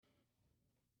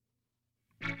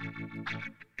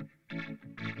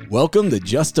Welcome to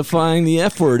Justifying the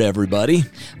F Word, everybody.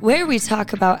 Where we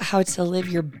talk about how to live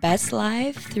your best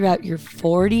life throughout your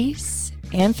 40s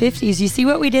and 50s. You see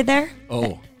what we did there?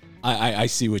 Oh, I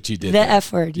see what you did The there.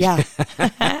 F word, yeah.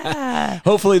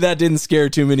 Hopefully that didn't scare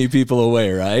too many people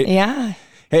away, right? Yeah.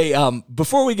 Hey,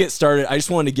 before we get started, I just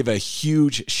wanted to give a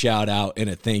huge shout out and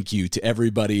a thank you to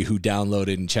everybody who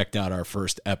downloaded and checked out our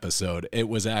first episode. It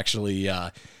was actually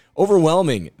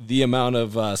overwhelming, the amount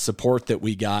of support that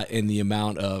we got and the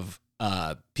amount of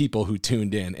people who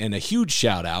tuned in. And a huge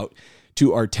shout out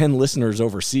to our 10 listeners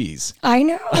overseas. I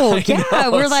know.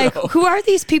 We're like, so, who are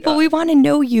these people? We want to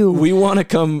know you. We want to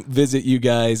come visit you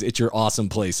guys at your awesome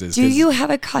places. Do you have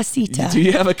a casita? Do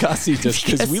you have a casita?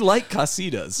 Because we like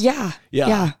casitas.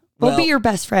 Yeah. We'll be your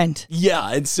best friend.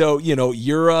 Yeah. And so,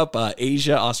 Europe,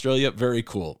 Asia, Australia, very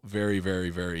cool. Very, very,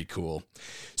 very cool.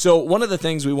 So one of the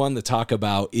things we wanted to talk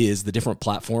about is the different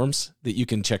platforms that you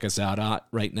can check us out at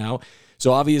right now.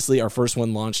 So obviously our first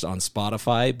one launched on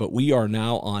Spotify, but we are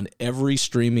now on every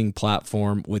streaming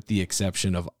platform with the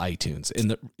exception of iTunes.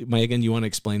 And Megan, you want to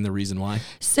explain the reason why?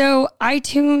 So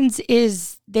iTunes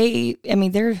is, they're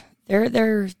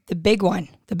the big one.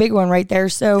 The big one right there.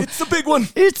 So it's the big one.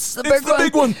 It's the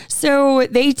big one. So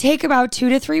they take about 2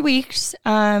 to 3 weeks.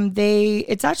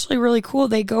 It's actually really cool.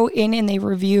 They go in and they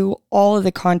review all of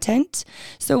the content.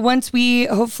 So once we're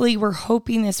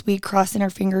hoping this week, crossing our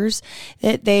fingers,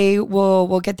 that they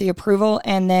will get the approval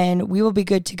and then we will be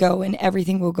good to go and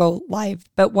everything will go live.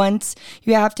 But once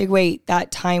you have to wait that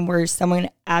time where someone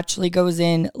actually goes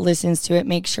in, listens to it,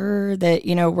 make sure that,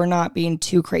 we're not being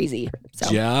too crazy.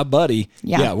 So yeah, buddy.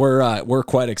 Yeah, we're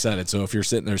quite excited. So if you're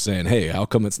sitting there saying, hey, how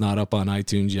come it's not up on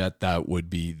iTunes yet? That would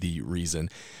be the reason.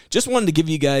 Just wanted to give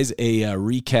you guys a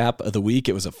recap of the week.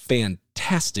 It was a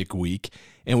fantastic week,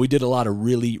 and we did a lot of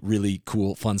really, really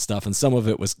cool, fun stuff, and some of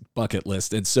it was bucket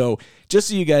list. And so just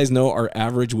so you guys know, our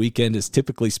average weekend is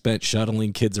typically spent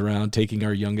shuttling kids around, taking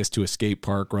our youngest to a skate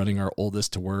park, running our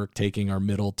oldest to work, taking our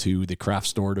middle to the craft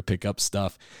store to pick up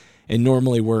stuff. And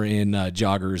normally we're in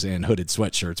joggers and hooded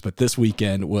sweatshirts, but this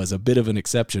weekend was a bit of an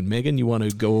exception. Megan, you want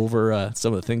to go over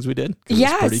some of the things we did?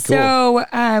 Yeah, it was pretty cool.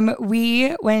 So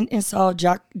we went and saw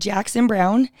Jackson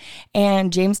Brown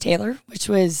and James Taylor, which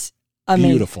was amazing.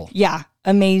 Beautiful. Yeah,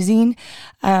 amazing.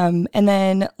 And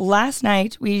then last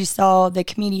night we saw the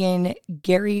comedian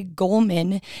Gary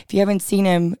Goldman. If you haven't seen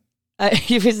him,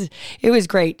 it was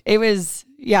great. It was,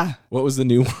 yeah. What was the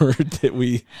new word that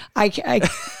we... I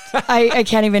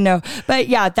can't even know. But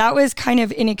yeah, that was kind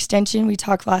of an extension. We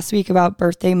talked last week about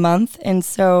birthday month. And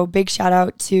so big shout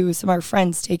out to some of our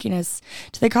friends taking us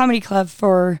to the comedy club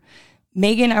for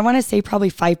Megan. I want to say probably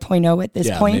 5.0 at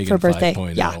this point Megan for birthday.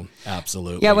 5.0. Yeah,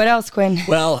 absolutely. Yeah. What else, Quinn?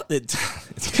 Well, it's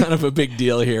kind of a big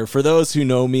deal here. For those who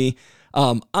know me,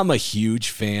 I'm a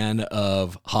huge fan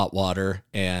of hot water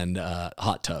and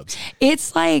hot tubs.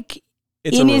 It's like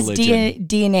it's in a his religion.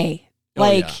 DNA.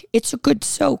 It's a good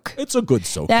soak. It's a good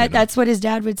soak. That's what his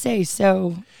dad would say.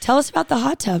 So tell us about the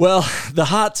hot tub. Well, the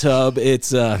hot tub,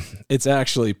 it's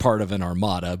actually part of an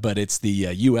armada, but it's the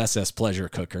USS Pleasure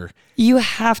Cooker. You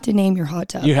have to name your hot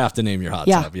tub. You have to name your hot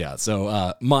tub, yeah.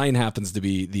 So mine happens to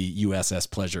be the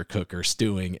USS Pleasure Cooker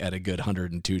stewing at a good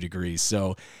 102 degrees.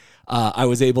 So I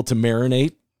was able to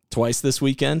marinate twice this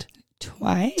weekend.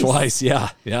 Twice, yeah.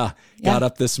 Got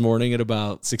up this morning at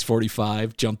about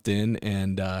 6:45, jumped in,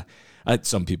 and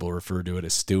some people refer to it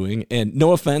as stewing. And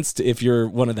no offense to if you're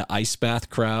one of the ice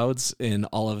bath crowds and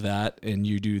all of that, and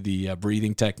you do the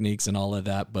breathing techniques and all of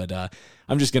that, but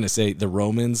I'm just going to say the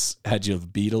Romans had you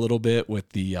beat a little bit with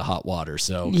the hot water.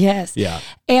 So yes. Yeah.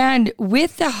 And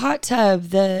with the hot tub,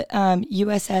 the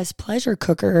USS Pleasure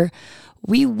Cooker,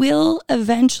 we will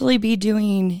eventually be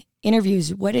doing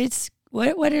interviews. What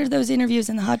are those interviews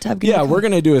in the hot tub? Yeah, we're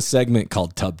going to do a segment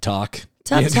called Tub Talk.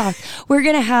 Tub Talk. We're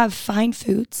going to have fine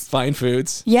foods. Fine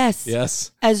foods. Yes.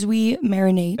 Yes. As we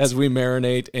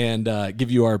marinate. And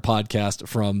give you our podcast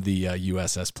from the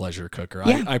USS Pleasure Cooker.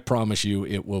 Yeah. I promise you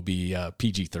it will be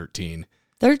PG-13.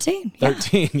 13. Yeah.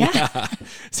 13, yeah.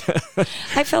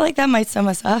 I feel like that might sum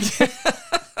us up.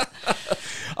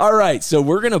 All right, so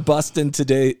we're going to bust into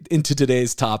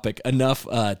today's topic. Enough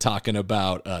talking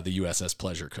about the USS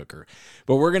Pleasure Cooker.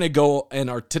 But we're going to go, and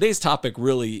today's topic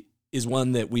really is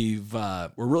one that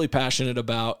we're really passionate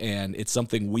about, and it's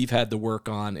something we've had to work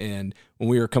on. And when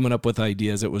we were coming up with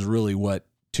ideas, it was really what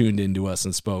tuned into us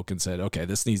and spoke and said, okay,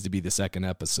 this needs to be the second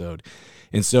episode.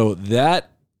 And so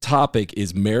that topic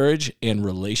is marriage and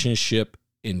relationship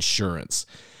insurance.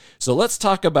 So let's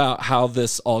talk about how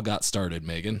this all got started,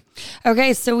 Megan.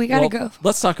 Okay, so we got to go.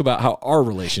 Let's talk about how our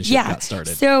relationship got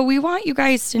started. So we want you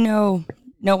guys to know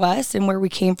know us and where we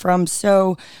came from.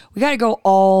 So we got to go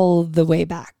all the way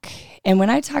back. And when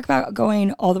I talk about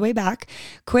going all the way back,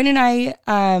 Quinn and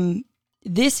I,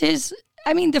 this is,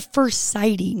 the first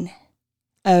sighting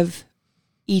of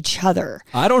each other.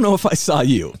 I don't know if I saw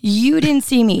you. You didn't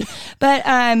see me. But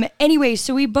anyway,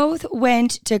 so we both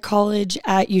went to college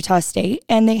at Utah State,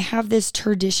 and they have this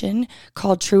tradition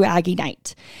called True Aggie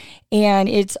Night. And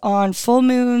it's on full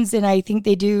moons, and I think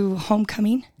they do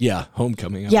homecoming. Yeah,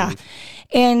 homecoming. I believe.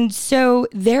 And so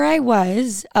there I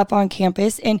was up on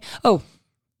campus, and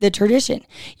the tradition.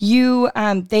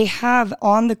 They have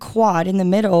on the quad in the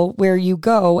middle where you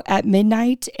go at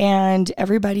midnight, and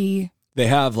everybody. They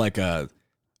have like a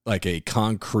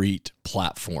concrete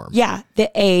platform. Yeah,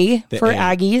 the for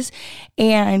Aggies.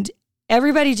 And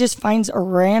everybody just finds a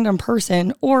random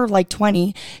person or like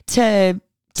 20 to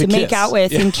make out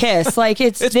with and kiss. Like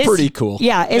it's pretty cool.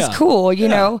 Yeah, it's cool, you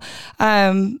know.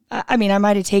 I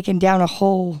might have taken down a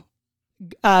whole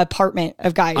apartment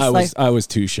of guys. I was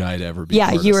too shy to ever be.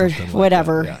 Yeah, you were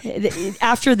whatever. Yeah.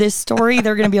 After this story,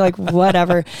 they're going to be like,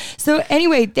 whatever. So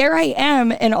anyway, there I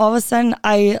am. And all of a sudden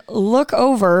I look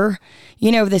over,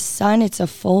 the sun, it's a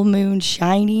full moon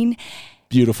shining.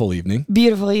 Beautiful evening.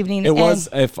 It was,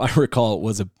 if I recall, it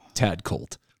was a tad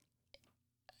cold.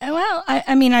 Well,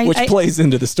 which plays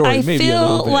into the story. I maybe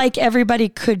feel like everybody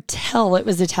could tell it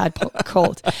was a tad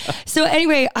cold. So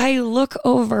anyway, I look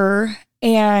over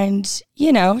and,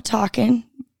 talking,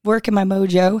 working my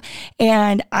mojo,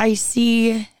 and I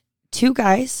see two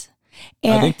guys.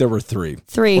 And I think there were three.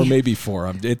 Or maybe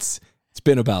four. It's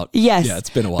been about, it's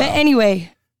been a while. But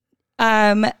anyway,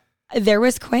 there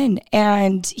was Quinn,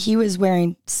 and he was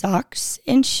wearing socks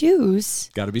and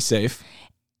shoes. Got to be safe.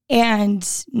 And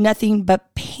nothing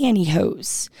but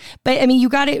pantyhose. But you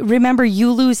got to remember,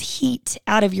 you lose heat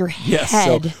out of your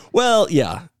head.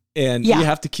 And you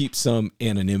have to keep some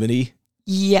anonymity.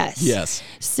 Yes.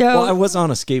 So I was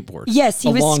on a skateboard. Yes,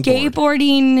 he was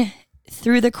skateboarding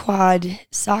through the quad,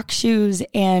 sock, shoes,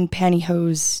 and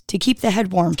pantyhose to keep the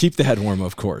head warm. Keep the head warm,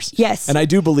 of course. Yes. And I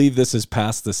do believe this is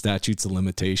past the statutes of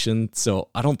limitation, so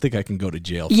I don't think I can go to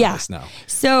jail for this now.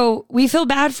 So we feel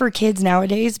bad for kids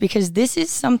nowadays because this is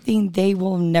something they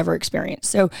will never experience.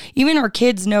 So even our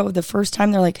kids know the first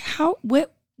time they're like,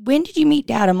 when did you meet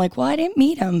Dad? I'm like, well, I didn't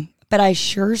meet him, but I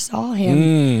sure saw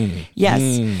him.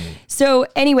 Yes. So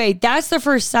anyway, that's the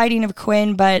first sighting of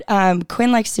Quinn, but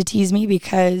Quinn likes to tease me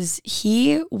because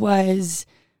he was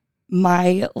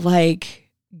my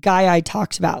guy I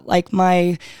talked about,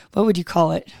 my, what would you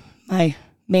call it? My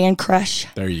man crush.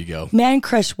 There you go. Man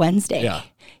crush Wednesday.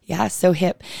 Yeah, so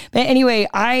hip. But anyway,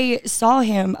 I saw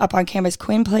him up on campus.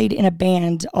 Quinn played in a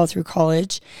band all through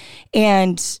college,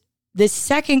 and the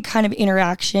second kind of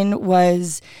interaction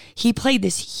was he played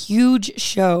this huge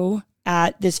show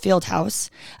at this field house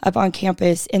up on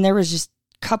campus, and there was just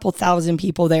a couple thousand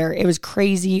people there. It was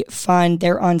crazy fun.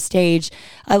 They're on stage.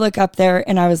 I look up there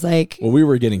and I was like... Well, we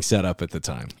were getting set up at the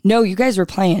time. No, you guys were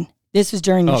playing. This was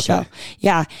during the show.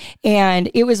 Yeah. And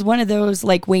it was one of those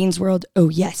like Wayne's World, oh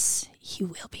yes, you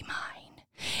will be mine.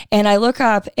 And I look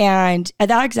up, and at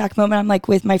that exact moment, I'm like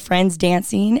with my friends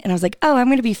dancing, and I was like, oh, I'm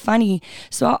going to be funny.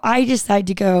 So I decide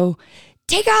to go,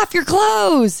 take off your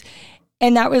clothes.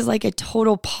 And that was like a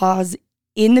total pause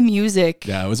in the music.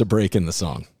 Yeah, it was a break in the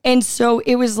song. And so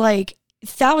it was like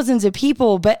thousands of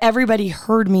people, but everybody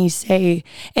heard me say,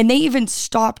 and they even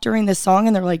stopped during the song,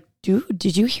 and they're like, dude,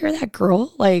 did you hear that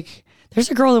girl? Like, there's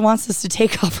a girl that wants us to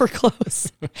take off her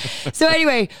clothes. So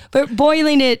anyway, but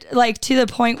boiling it to the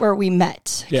point where we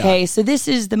met. Okay. Yeah. So this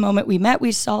is the moment we met.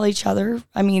 We saw each other.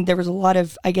 There was a lot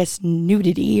of, I guess,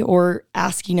 nudity or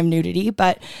asking of nudity,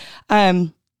 but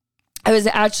I was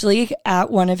actually at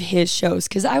one of his shows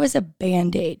because I was a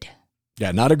Band-Aid.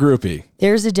 Yeah, not a groupie.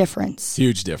 There's a difference.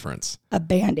 Huge difference. A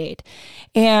Band-Aid.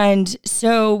 And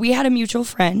so we had a mutual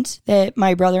friend that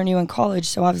my brother knew in college.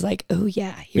 So I was like, oh,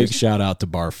 yeah. Big shout out to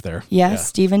Barf there. Yeah,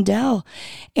 Stephen Dell.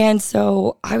 And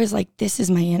so I was like, this is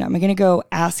my in. I'm going to go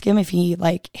ask him if he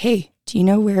hey, do you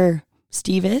know where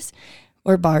Steve is?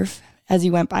 Or Barf, as he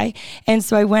went by. And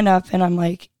so I went up and I'm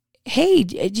like, hey,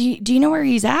 do you know where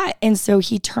he's at? And so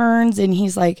he turns and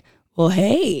he's like, well,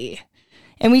 hey.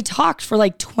 And we talked for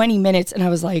 20 minutes, and I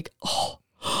was like, oh,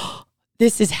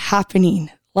 this is happening.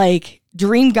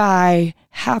 Dream guy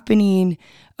happening.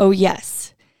 Oh,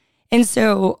 yes. And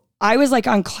so I was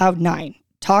on cloud 9,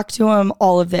 talked to him,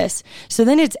 all of this. So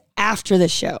then it's after the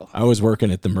show. I was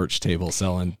working at the merch table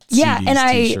selling CDs,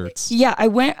 and t-shirts. I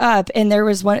went up, and there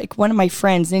was one of my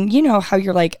friends, and you know how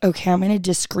you're like, okay, I'm going to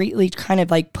discreetly kind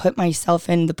of put myself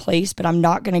in the place, but I'm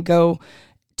not going to go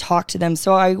talk to them.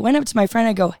 So I went up to my friend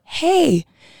and I go, hey.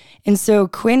 And so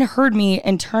Quinn heard me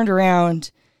and turned around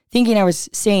thinking I was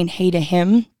saying hey to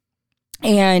him.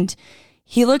 And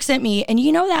he looks at me, and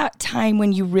you know that time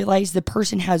when you realize the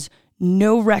person has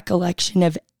no recollection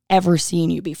of ever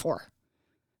seeing you before.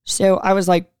 So I was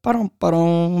like, ba-dum,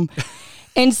 ba-dum.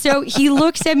 And so he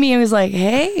looks at me and was like,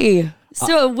 hey,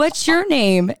 so what's your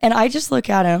name? And I just look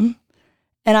at him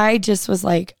and I just was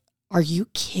like, are you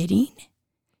kidding?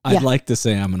 I'd like to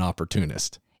say I'm an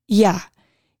opportunist. Yeah.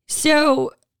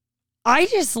 So I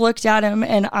just looked at him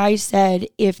and I said,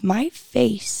 if my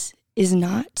face is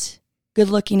not good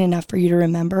looking enough for you to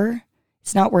remember,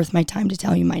 it's not worth my time to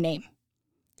tell you my name.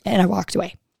 And I walked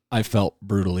away. I felt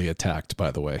brutally attacked,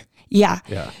 by the way. Yeah.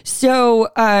 Yeah. So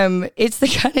it's the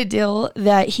kind of deal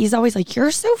that he's always like,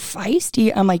 you're so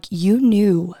feisty. I'm like, you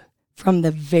knew from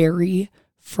the very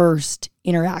first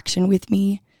interaction with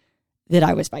me that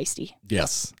I was feisty.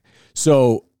 Yes.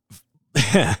 So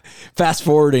fast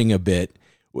forwarding a bit,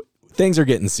 things are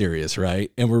getting serious,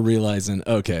 right? And we're realizing,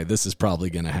 okay, this is probably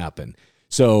going to happen.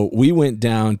 So we went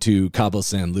down to Cabo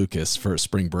San Lucas for a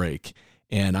spring break.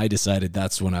 And I decided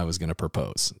that's when I was going to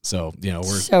propose. So, we're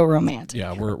so romantic.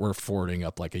 Yeah, we're forwarding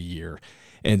up like a year.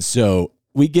 And so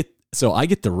I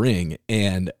get the ring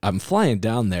and I'm flying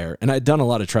down there, and I'd done a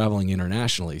lot of traveling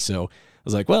internationally. So I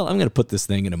was like, well, I'm going to put this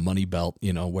thing in a money belt,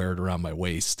 wear it around my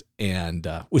waist, and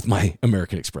with my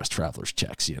American Express traveler's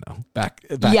checks, back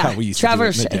how we used to do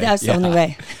it in the day. That's the only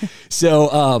way.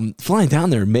 So flying down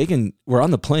there, Megan, we're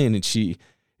on the plane, and she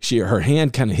her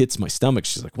hand kind of hits my stomach.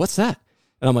 She's like, what's that?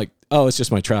 And I'm like, oh, it's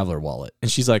just my traveler wallet.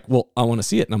 And she's like, well, I want to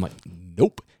see it. And I'm like,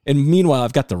 nope. And meanwhile,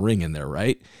 I've got the ring in there,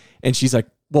 right? And she's like,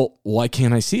 well, why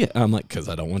can't I see it? And I'm like, because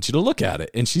I don't want you to look at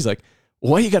it. And she's like,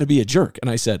 why you got to be a jerk?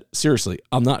 And I said, seriously,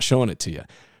 I'm not showing it to you.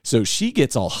 So she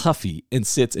gets all huffy and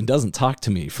sits and doesn't talk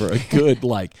to me for a good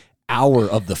hour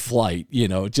of the flight,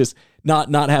 just not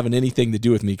having anything to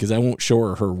do with me, because I won't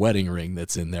show her wedding ring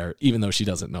that's in there, even though she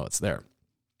doesn't know it's there.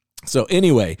 So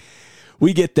anyway,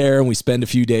 we get there and we spend a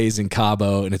few days in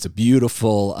Cabo, and it's a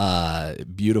beautiful,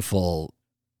 beautiful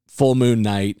full moon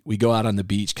night. We go out on the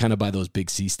beach, kind of by those big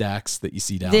sea stacks that you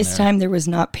see down there. This time there was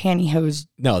not pantyhose.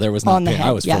 No, there was not.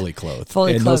 I was fully clothed.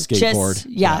 Fully clothed. No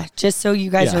skateboard. Just so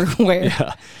you guys are aware.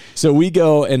 Yeah. So we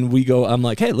go. I'm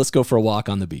like, hey, let's go for a walk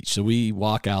on the beach. So we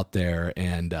walk out there,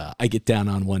 and I get down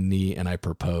on one knee and I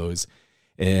propose.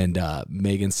 And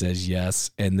Megan says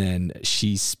yes. And then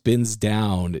she spins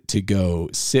down to go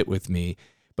sit with me.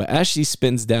 But as she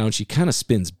spins down, she kind of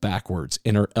spins backwards,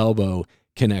 and her elbow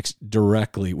connects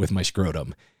directly with my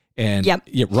scrotum. And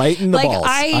right in the balls.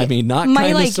 I mean, not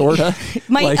kind of, sort of.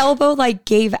 My elbow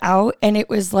gave out, and it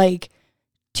was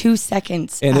 2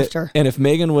 seconds after. And if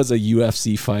Megan was a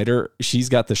UFC fighter, she's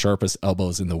got the sharpest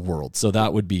elbows in the world. So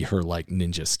that would be her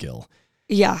ninja skill.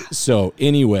 Yeah. So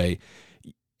anyway,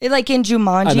 in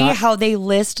Jumanji, how they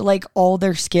list all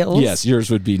their skills. Yes, yours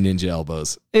would be ninja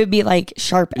elbows. It would be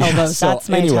sharp elbows. Yeah, so that's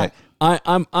my anyway,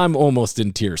 I'm almost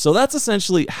in tears. So that's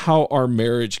essentially how our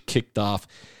marriage kicked off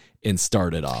and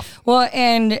started off. Well,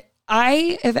 and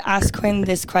I have asked Quinn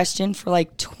this question for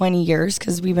 20 years,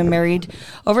 because we've been married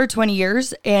over 20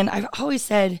 years, and I've always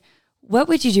said, what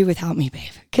would you do without me,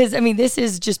 babe? Because, this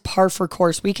is just par for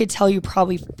course. We could tell you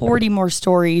probably 40 more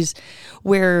stories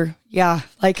where,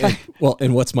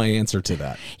 and what's my answer to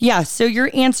that? Yeah, so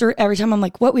your answer every time I'm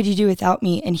like, what would you do without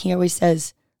me? And he always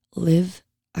says, live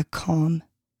a calm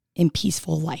and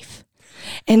peaceful life.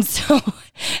 And so,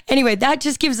 anyway, that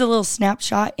just gives a little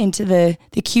snapshot into the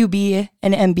QB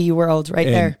and MB world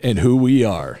there. And who we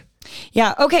are.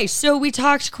 Yeah. Okay. So we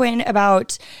talked, Quinn,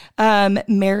 about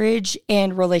marriage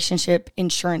and relationship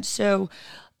insurance. So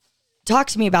talk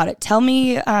to me about it. Tell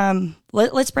me,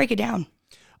 let's break it down.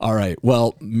 All right.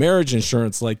 Well, marriage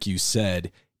insurance, like you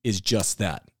said, is just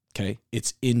that. Okay.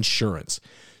 It's insurance.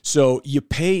 So you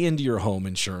pay into your home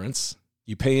insurance.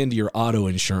 You pay into your auto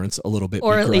insurance a little bit.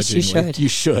 Or at least you should. You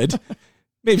should.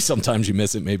 Maybe sometimes you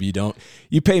miss it. Maybe you don't.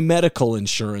 You pay medical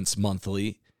insurance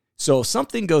monthly. So if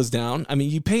something goes down,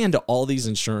 you pay into all these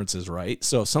insurances, right?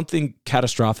 So if something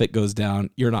catastrophic goes down,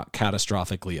 you're not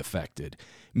catastrophically affected,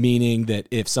 meaning that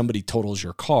if somebody totals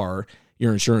your car,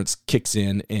 your insurance kicks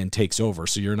in and takes over.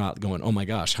 So you're not going, oh my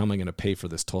gosh, how am I going to pay for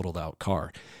this totaled out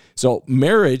car? So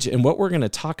marriage, and what we're going to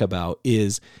talk about,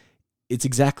 is it's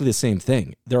exactly the same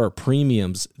thing. There are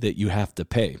premiums that you have to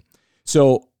pay.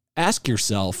 So ask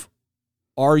yourself,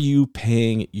 are you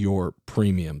paying your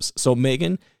premiums? So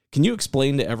Megan, can you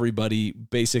explain to everybody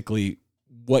basically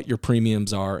what your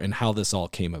premiums are and how this all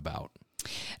came about?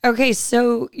 Okay,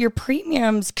 so your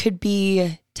premiums could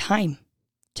be time.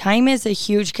 Time is a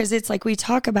huge, because it's we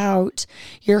talk about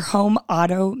your home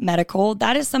auto medical.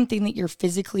 That is something that you're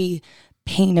physically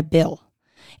paying a bill.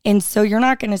 And so you're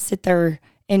not going to sit there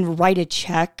and write a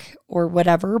check or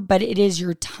whatever, but it is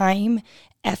your time,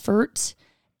 effort,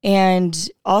 and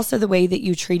also the way that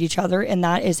you treat each other. And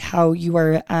that is how you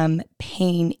are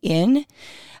paying in.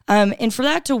 And for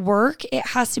that to work, it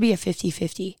has to be a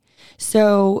 50-50.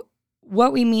 So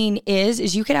what we mean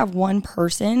is you could have one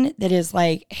person that is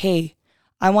like, hey,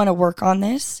 I want to work on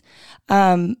this.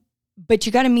 But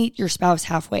you got to meet your spouse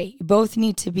halfway. You both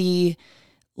need to be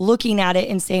looking at it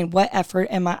and saying, what effort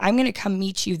am I'm going to come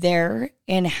meet you there,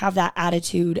 and have that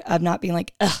attitude of not being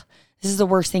like, ugh, this is the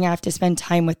worst thing. I have to spend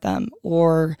time with them,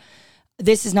 or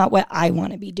this is not what I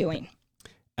want to be doing.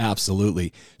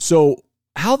 Absolutely. So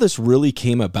how this really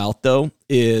came about, though,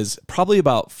 is probably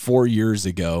about 4 years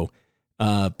ago,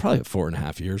 probably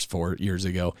 4 years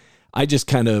ago, I just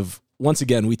kind of, once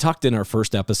again, we talked in our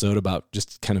first episode about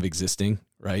just kind of existing,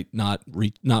 right? Not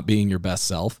being your best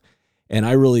self. And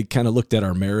I really kind of looked at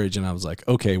our marriage and I was like,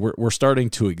 okay, we're starting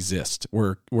to exist.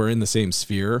 We're in the same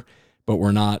sphere, but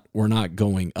we're not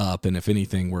going up. And if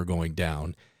anything, we're going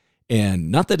down. And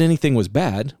not that anything was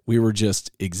bad. We were just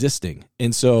existing.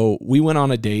 And so we went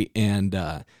on a date, and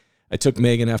I took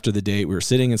Megan after the date. We were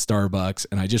sitting in Starbucks,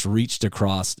 and I just reached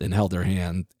across and held her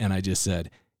hand. And I just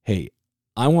said, hey,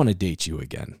 I want to date you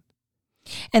again.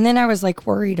 And then I was like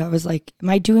worried. I was like, am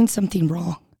I doing something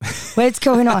wrong? What's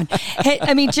going on? Hey,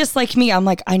 I mean, just like me, I'm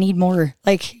like, I need more,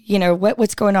 like,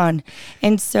 what's going on?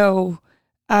 And so,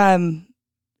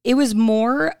 it was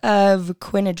more of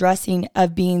Quinn addressing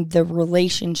of being the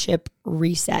relationship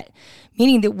reset,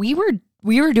 meaning that we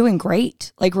were doing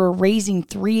great. Like, we're raising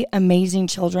 3 amazing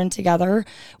children together.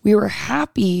 We were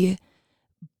happy,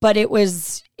 but it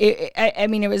was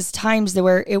times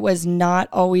where it was not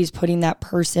always putting that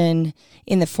person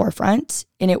in the forefront.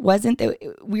 And it wasn't that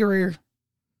we were,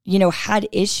 had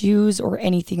issues or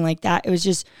anything like that. It was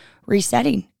just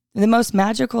resetting. The most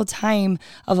magical time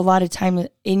of a lot of time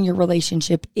in your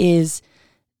relationship is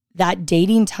that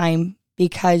dating time,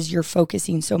 because you're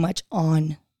focusing so much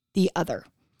on the other.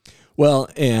 Well,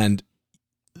 and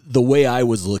the way I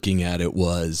was looking at it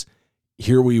was,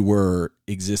 here we were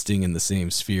existing in the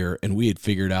same sphere, and we had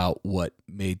figured out what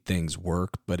made things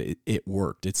work, but it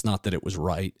worked. It's not that it was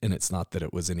right, and it's not that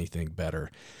it was anything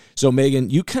better. So Megan,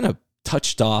 you kind of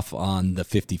touched off on the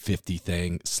 50-50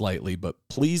 thing slightly, but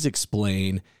please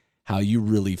explain how you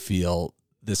really feel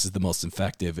this is the most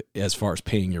effective as far as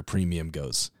paying your premium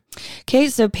goes. Okay,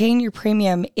 so paying your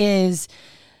premium is,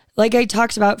 like I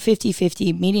talked about,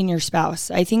 50-50, meeting your spouse.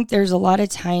 I think there's a lot of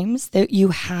times that you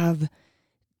have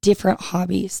different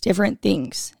hobbies, different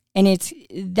things, and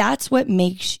that's what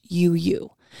makes you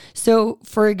you. So,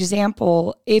 for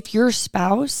example, if your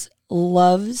spouse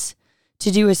loves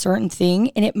to do a certain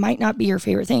thing and it might not be your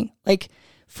favorite thing, like,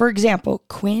 for example,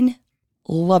 Quinn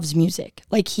loves music.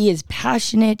 Like, he is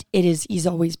passionate. He's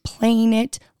always playing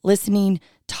it, listening,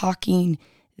 talking,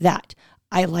 that.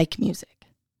 I like music.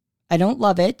 I don't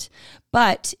love it,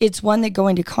 but it's one that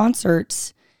going to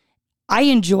concerts, I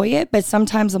enjoy it, but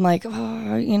sometimes I'm like,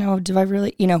 oh, do I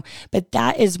really, but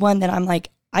that is one that I'm like,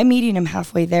 I'm meeting him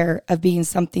halfway there of being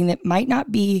something that might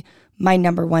not be my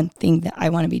number one thing that I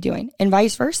want to be doing, and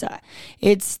vice versa.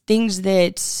 It's things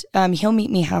that he'll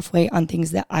meet me halfway on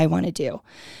things that I want to do.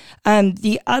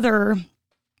 The other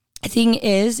thing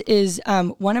is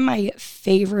one of my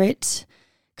favorite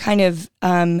kind of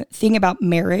thing about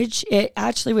marriage, it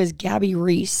actually was Gabby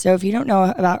Reese. So if you don't know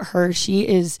about her, she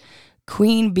is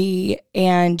Queen Bee,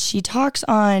 and she talks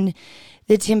on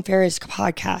the Tim Ferriss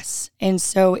podcast. And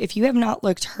so if you have not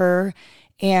looked her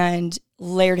and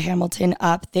Laird Hamilton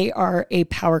up, they are a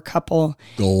power couple.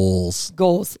 Goals.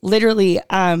 Literally,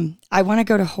 I want to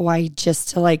go to Hawaii just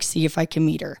to see if I can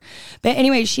meet her. But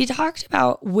anyway, she talked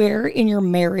about where in your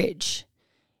marriage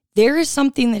there is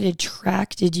something that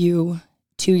attracted you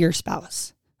to your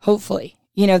spouse. Hopefully,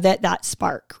 that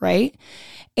spark, right?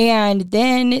 And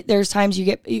then there's times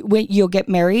you'll get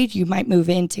married, you might move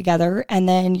in together, and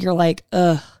then you're like,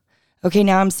 ugh. Okay,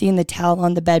 now I'm seeing the towel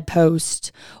on the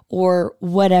bedpost or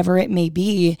whatever it may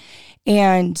be.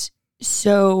 And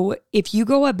so if you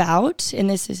go about, and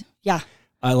this is, yeah.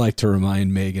 I like to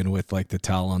remind Megan with the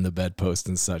towel on the bedpost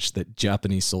and such that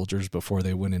Japanese soldiers, before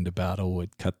they went into battle,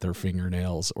 would cut their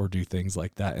fingernails or do things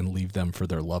like that and leave them for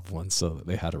their loved ones so that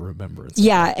they had a remembrance.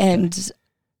 Yeah, and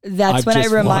that's when I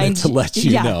remind to let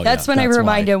you know. That's when I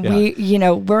remind him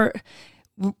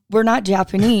we're not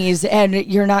Japanese and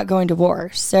you're not going to war.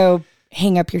 So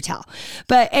hang up your towel.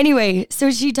 But anyway,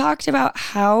 so she talked about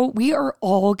how we are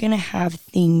all going to have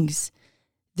things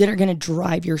that are going to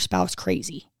drive your spouse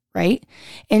crazy, right?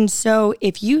 And so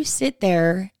if you sit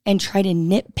there and try to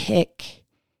nitpick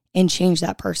and change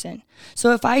that person.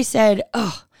 So if I said,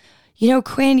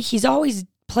 Quinn, he's always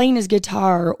playing his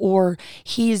guitar, or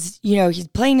he's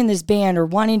playing in this band or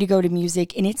wanting to go to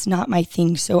music, and it's not my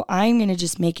thing. So I'm going to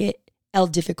just make it el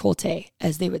difficulte,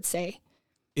 as they would say.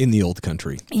 In the old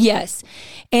country. Yes.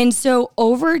 And so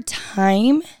over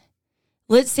time,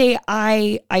 let's say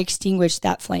I extinguish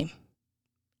that flame,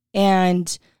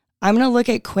 and I'm going to look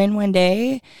at Quinn one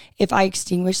day if I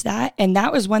extinguish that. And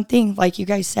that was one thing, like you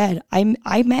guys said,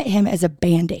 I met him as a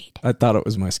Band-Aid. I thought it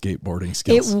was my skateboarding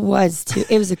skills. It was too.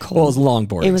 It was a cold. Well, it was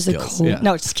longboarding It was skills, a cold. yeah.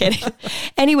 No, just kidding.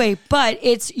 Anyway, but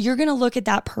you're going to look at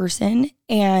that person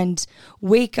and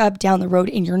wake up down the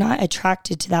road and you're not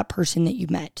attracted to that person that you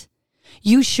met.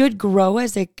 You should grow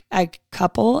as a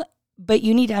couple, but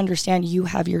you need to understand you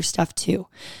have your stuff too.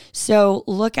 So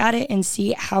look at it and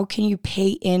see how can you pay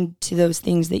into those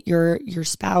things that your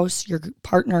spouse, your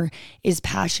partner is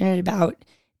passionate about.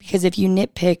 Because if you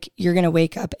nitpick, you're going to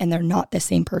wake up and they're not the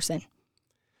same person.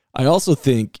 I also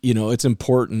think, it's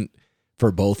important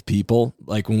for both people.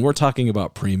 Like when we're talking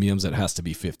about premiums, it has to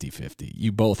be 50-50.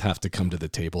 You both have to come to the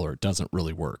table or it doesn't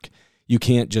really work. You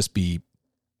can't just be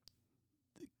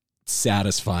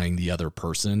satisfying the other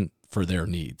person for their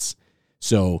needs.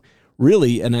 So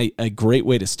really, and a great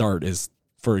way to start is,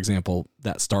 for example,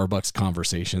 that Starbucks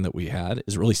conversation that we had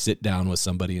is really sit down with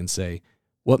somebody and say,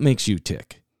 what makes you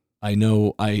tick? I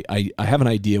know I have an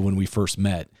idea when we first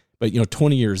met, but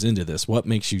 20 years into this, what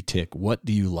makes you tick? What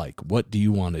do you like? What do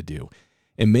you want to do?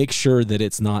 And make sure that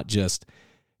it's not just,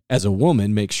 as a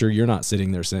woman, make sure you're not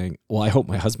sitting there saying, well, I hope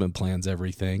my husband plans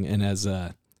everything. And as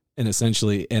a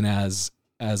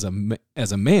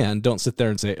man, don't sit there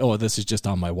and say, oh, this is just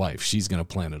on my wife. She's going to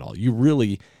plan it all. You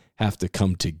really have to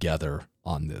come together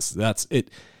on this. That's it.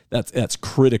 That's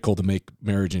critical to make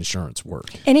marriage insurance work.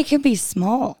 And it can be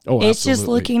small. Oh, it's just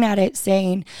looking at it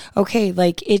saying, okay,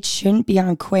 like it shouldn't be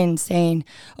on Quinn saying,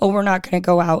 oh, we're not going to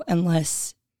go out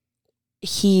unless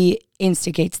he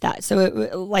instigates that. So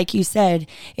like you said,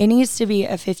 it needs to be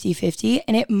a 50-50,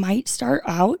 and it might start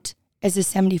out as a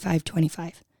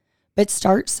 75-25. But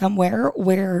start somewhere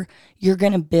where you're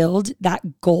going to build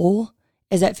that goal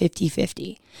is at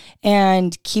 50-50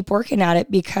 and keep working at it,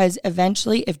 because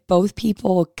eventually if both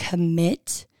people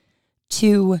commit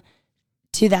to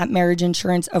that marriage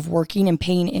insurance of working and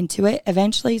paying into it,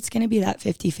 eventually it's going to be that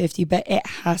 50-50, but it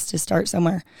has to start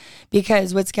somewhere,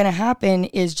 because what's going to happen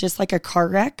is just like a car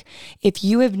wreck. If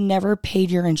you have never paid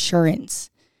your insurance,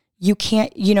 you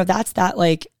can't, that's that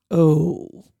like,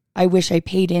 oh, I wish I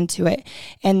paid into it.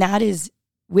 And that is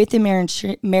with the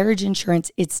marriage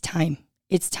insurance, it's time.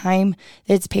 It's time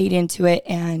that's paid into it.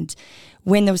 And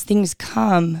when those things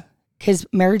come, because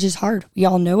marriage is hard, we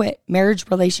all know it, marriage,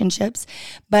 relationships.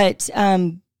 But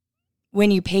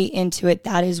when you pay into it,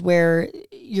 that is where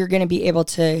you're going to be able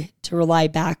to rely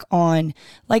back on,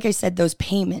 like I said, those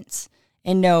payments,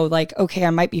 and know like, okay, I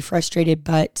might be frustrated,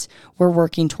 but we're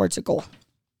working towards a goal.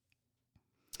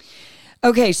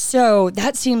 Okay, so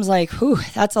that seems like,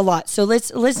 that's a lot. So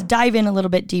let's dive in a little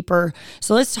bit deeper.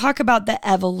 So let's talk about the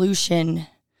evolution.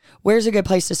 Where's a good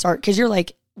place to start? Because you're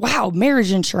like, wow,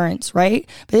 marriage insurance, right?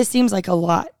 But this seems like a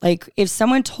lot. Like if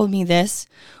someone told me this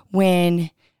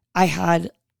when I had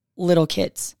little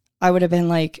kids, I would have been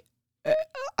like,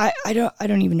 I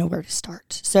don't even know where to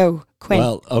start. So Quinn.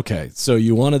 Well, okay. So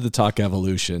you wanted to talk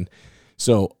evolution.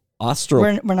 So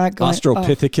we're not going,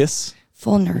 Australopithecus.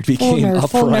 Full nerd. Became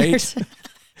upright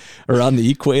around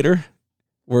the equator.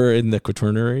 We're in the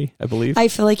Quaternary, I believe. I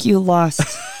feel like you lost.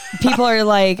 People are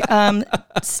like,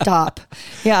 stop.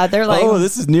 Yeah, they're like, oh,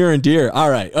 this is near and dear. All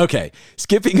right. Okay.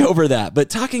 Skipping over that, but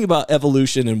talking about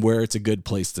evolution and where it's a good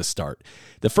place to start.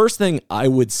 The first thing I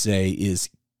would say is,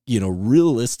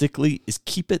 realistically, is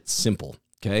keep it simple.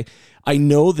 Okay. I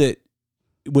know that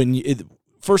when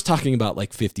first talking about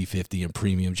like 50-50 and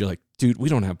premiums, you're like, dude, we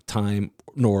don't have time,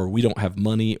 nor we don't have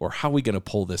money, or how are we going to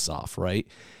pull this off, right?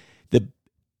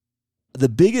 The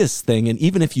biggest thing, and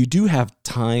even if you do have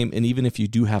time and even if you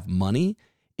do have money,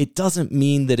 it doesn't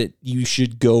mean that you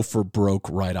should go for broke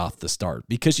right off the start,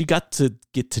 because you got to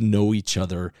get to know each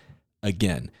other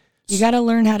again. You got to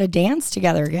learn how to dance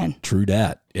together again. True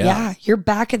that. Yeah. You're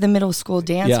back at the middle school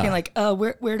dance being like, oh,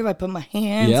 where do I put my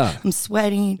hands? Yeah. I'm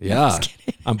sweating. Yeah.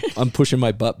 No, I'm pushing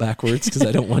my butt backwards because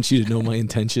I don't want you to know my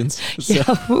intentions. So.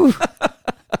 Yeah.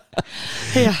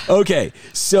 Yeah. Okay.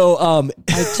 So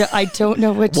I don't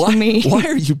know what you mean. Why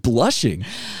are you blushing?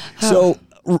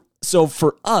 So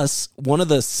for us, one of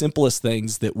the simplest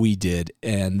things that we did,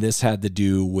 and this had to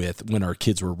do with when our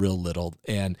kids were real little,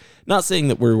 and not saying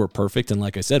that we were perfect. And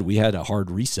like I said, we had a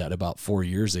hard reset about 4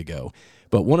 years ago.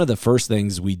 But one of the first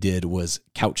things we did was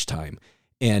couch time.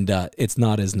 And it's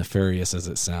not as nefarious as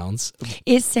it sounds.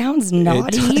 It sounds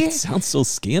naughty. It sounds so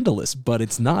scandalous, but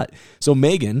it's not. So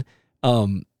Megan,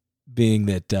 being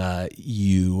that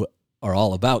you are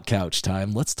all about couch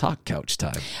time, let's talk couch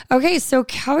time. Okay, so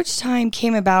couch time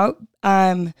came about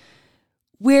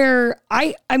where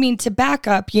I mean, to back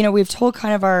up, we've told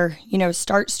kind of our,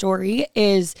 start story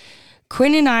is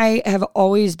Quinn and I have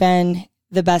always been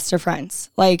the best of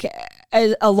friends, like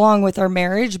along with our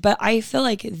marriage. But I feel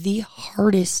like the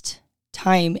hardest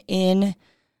time in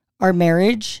our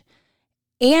marriage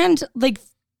and like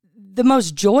the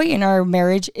most joy in our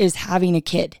marriage is having a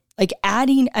kid, like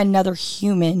adding another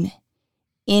human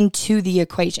into the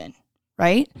equation,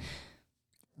 right?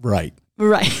 Right.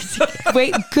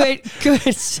 Wait, good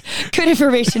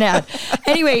information add.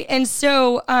 Anyway, and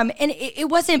so, and it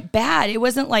wasn't bad. It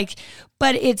wasn't like,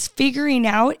 but it's figuring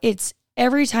out, it's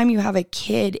every time you have a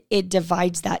kid, it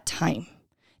divides that time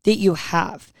that you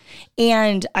have.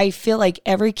 And I feel like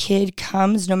every kid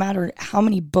comes, no matter how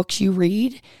many books you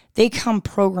read, they come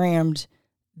programmed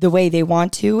the way they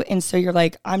want to. And so you're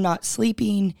like, I'm not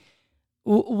sleeping,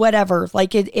 whatever.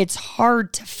 Like it's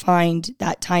hard to find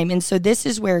that time. And so this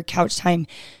is where couch time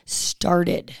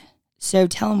started. So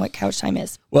tell them what couch time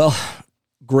is. Well,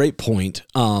 great point.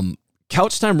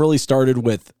 Couch time really started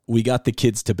with, we got the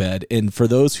kids to bed. And for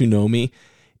those who know me,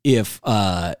 if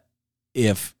I'm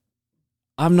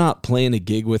not playing a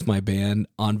gig with my band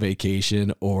on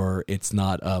vacation, or it's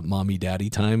not mommy daddy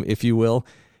time, if you will,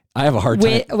 I have a hard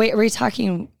time. Wait, are we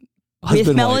talking with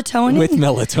melatonin? With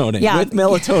melatonin. Yeah. With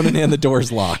melatonin and the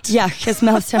door's locked. Yeah, because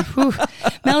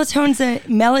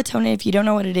melatonin, if you don't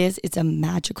know what it is, it's a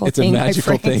magical thing. It's a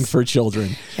magical thing for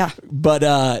children. Yeah.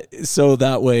 But so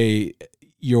that way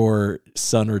your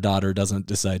son or daughter doesn't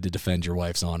decide to defend your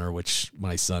wife's honor, which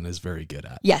my son is very good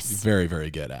at. Yes. Very,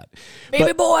 very good at.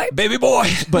 Baby boy.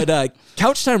 But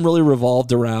couch time really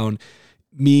revolved around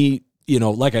me.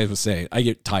 Like I was saying, I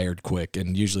get tired quick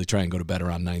and usually try and go to bed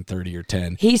around 9:30 or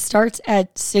 10. He starts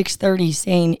at 6:30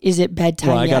 saying, is it bedtime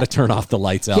Well, I yet? got to turn off the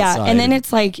lights outside. Yeah, and then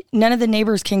it's like none of the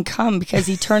neighbors can come because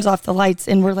he turns off the lights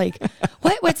and we're like,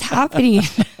 what's happening?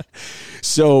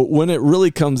 So when it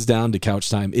really comes down to couch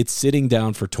time, it's sitting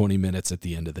down for 20 minutes at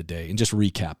the end of the day and just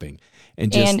recapping.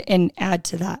 And add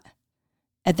to that,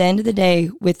 at the end of the day,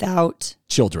 without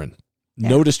children,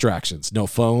 no distractions, no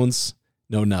phones,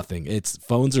 no nothing. It's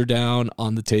phones are down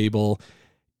on the table.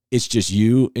 It's just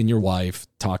you and your wife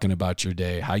talking about your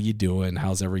day. How you doing?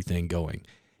 How's everything going?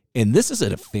 And this is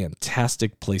a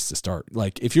fantastic place to start.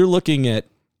 Like if you're looking at,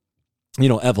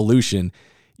 evolution,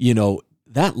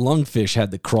 that lungfish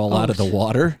had to crawl out of the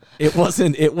water. It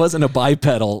wasn't a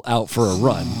bipedal out for a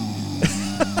run.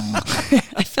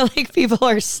 I feel like people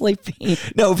are sleeping.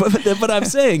 No, but what I'm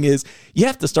saying is you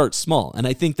have to start small. And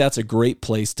I think that's a great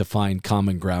place to find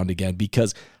common ground again,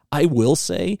 because I will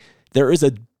say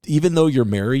even though you're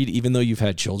married, even though you've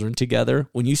had children together,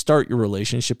 when you start your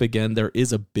relationship again, there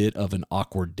is a bit of an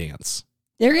awkward dance.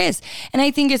 There is. And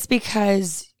I think it's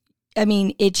because,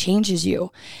 it changes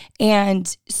you.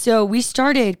 And so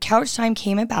couch time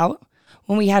came about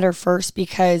when we had our first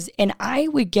and I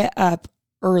would get up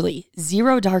early,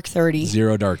 0 dark 30.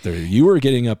 0 dark 30. You were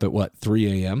getting up at what,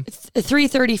 3 a.m.?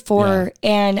 3:34.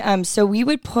 Yeah. And so we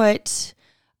would put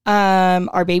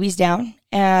our babies down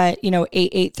at,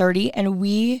 8:30, and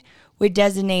we would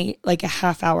designate like a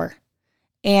half hour.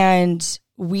 And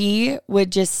we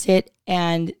would just sit,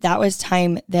 and that was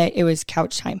time that it was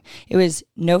couch time. It was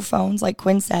no phones, like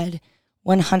Quinn said,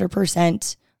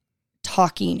 100%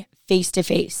 talking face to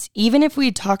face. Even if we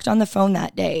had talked on the phone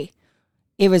that day,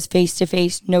 it was face to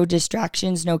face, no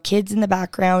distractions, no kids in the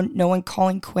background, no one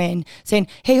calling Quinn saying,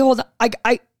 hey, hold on,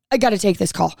 I got to take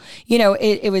this call.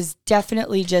 It was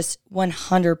definitely just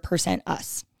 100%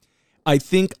 us. I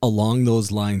think along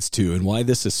those lines too, and why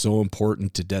this is so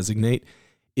important to designate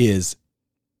is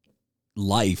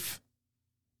life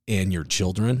and your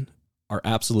children are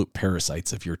absolute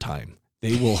parasites of your time.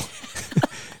 They will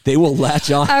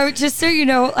latch on. Just so you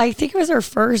know, I think it was our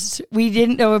first. We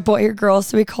didn't know a boy or girl,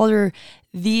 so we called her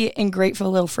the ungrateful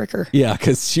little fricker. Yeah,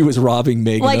 because she was robbing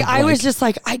Megan. I was just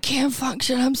like, I can't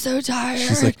function. I'm so tired.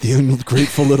 She's like, the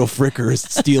ungrateful little fricker is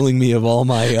stealing me of all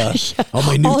my nutrients.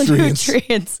 All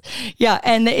nutrients. Yeah,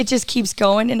 and it just keeps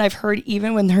going. And I've heard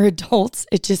even when they're adults,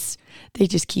 they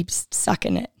just keep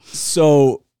sucking it.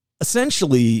 So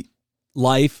essentially,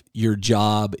 life, your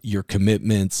job, your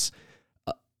commitments,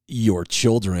 your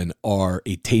children are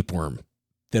a tapeworm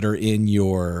that are in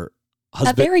your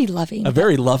husband. A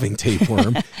very loving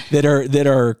tapeworm that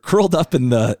are curled up in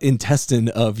the intestine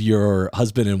of your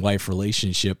husband and wife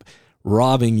relationship,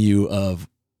 robbing you of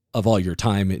all your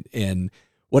time. And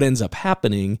what ends up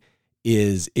happening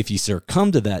is if you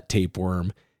succumb to that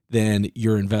tapeworm, then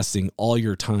you're investing all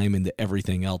your time into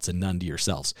everything else and none to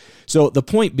yourselves. So the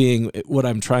point being, what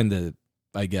I'm trying to,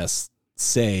 I guess,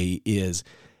 say is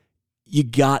you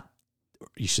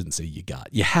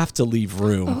have to leave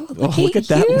room. Look at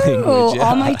that language. Yeah.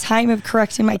 All my time of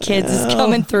correcting my kids is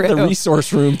coming through. The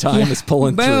resource room time is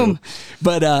pulling through.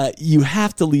 But you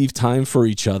have to leave time for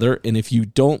each other. And if you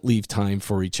don't leave time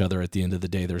for each other at the end of the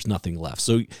day, there's nothing left.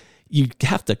 So you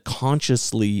have to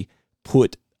consciously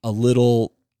put a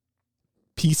little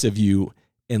piece of you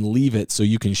and leave it so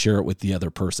you can share it with the other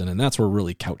person. And that's where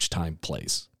really couch time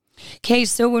plays. Okay,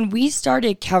 so when we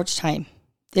started couch time,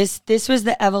 this was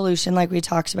the evolution, like we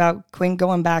talked about, Quinn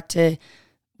going back to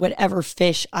whatever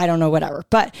fish, I don't know, whatever.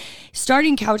 But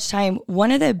starting couch time,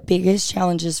 one of the biggest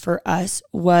challenges for us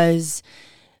was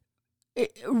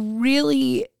it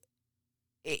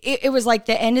was like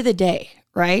the end of the day,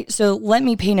 right? So let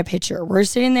me paint a picture. We're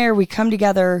sitting there, we come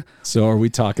together. So are we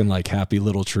talking like happy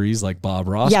little trees, like Bob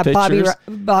Ross pictures?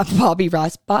 Bobby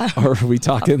Ross. Or are we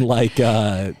talking like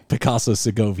Picasso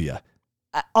Segovia?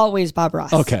 Always Bob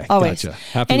Ross. Okay, always. Gotcha.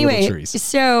 Happy little trees.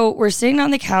 So we're sitting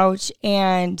on the couch,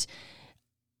 and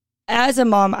as a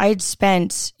mom, I'd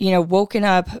spent, woken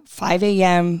up 5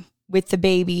 a.m. with the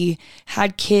baby,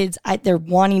 had kids, they're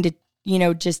wanting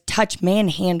to, just touch,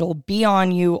 manhandle, be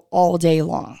on you all day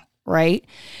long, right?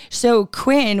 So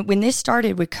Quinn, when this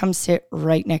started, would come sit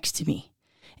right next to me.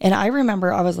 And I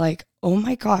remember I was like, oh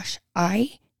my gosh,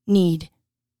 I need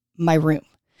my room,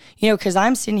 because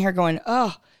I'm sitting here going,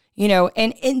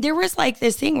 and there was like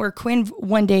this thing where Quinn,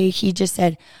 one day he just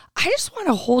said, I just want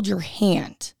to hold your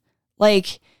hand.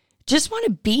 Like, just want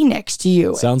to be next to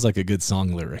you. Sounds like a good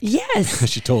song lyric. Yes. I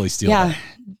should totally steal that.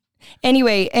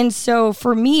 Anyway, and so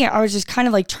for me, I was just kind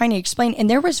of like trying to explain, and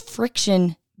there was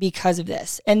friction because of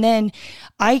this. And then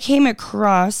I came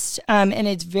across, and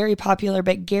it's very popular,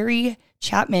 but Gary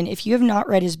Chapman, if you have not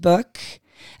read his book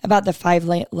about the 5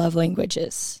 love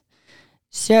languages.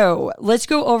 So let's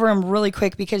go over them really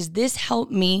quick because this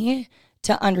helped me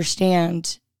to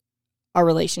understand our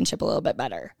relationship a little bit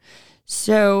better.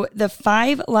 So the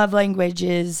 5 love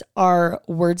languages are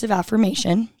words of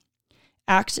affirmation,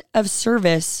 acts of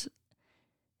service,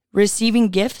 receiving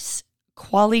gifts,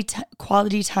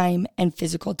 quality time, and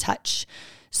physical touch.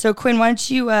 So Quinn, why don't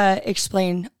you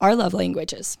explain our love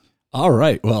languages? All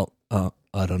right. Well,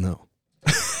 I don't know.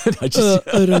 I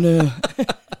don't know.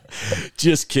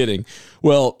 Just kidding.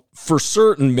 Well, for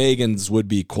certain, Megan's would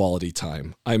be quality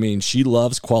time. I mean, she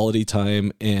loves quality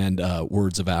time and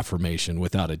words of affirmation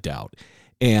without a doubt.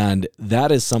 And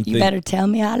that is something. You better tell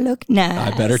me I look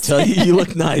nice. I better tell you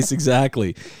look nice.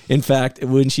 Exactly. In fact,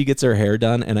 when she gets her hair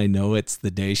done, and I know it's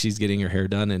the day she's getting her hair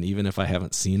done, and even if I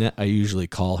haven't seen it, I usually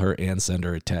call her and send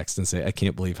her a text and say, I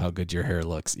can't believe how good your hair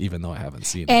looks, even though I haven't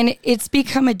seen it. And it's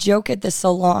become a joke at the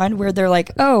salon where they're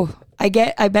like, oh, I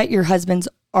bet your husband's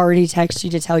already texted you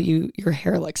to tell you your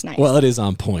hair looks nice. Well, it is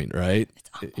on point, right? It's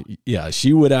on point. Yeah,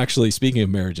 she would actually, speaking of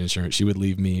marriage insurance, she would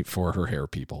leave me for her hair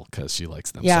people because she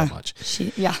likes them so much.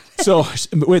 So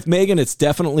with Megan, it's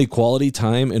definitely quality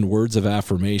time and words of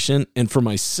affirmation. And for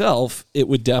myself, it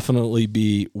would definitely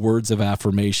be words of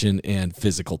affirmation and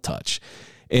physical touch.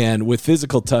 And with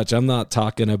physical touch, I'm not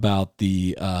talking about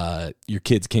the your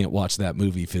kids can't watch that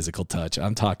movie physical touch.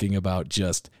 I'm talking about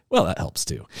just, well, that helps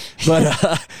too.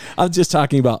 But I'm just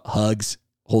talking about hugs,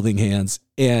 holding hands.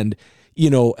 And,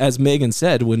 as Megan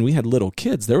said, when we had little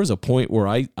kids, there was a point where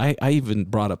I even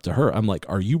brought up to her, I'm like,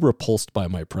 are you repulsed by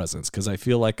my presence? Because I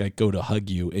feel like I go to hug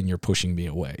you and you're pushing me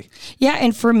away. Yeah,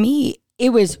 and for me,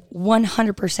 it was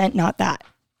 100% not that.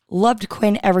 Loved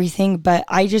Quinn, everything, but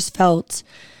I just felt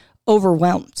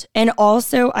overwhelmed. And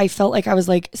also I felt like I was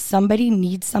like, somebody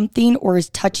needs something or is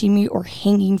touching me or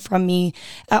hanging from me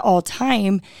at all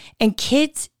time. And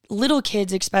kids, little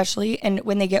kids especially, and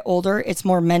when they get older, it's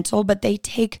more mental, but they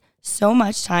take so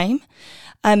much time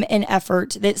and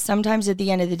effort that sometimes at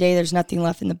the end of the day, there's nothing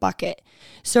left in the bucket.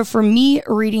 So for me,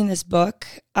 reading this book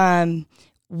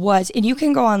was, and you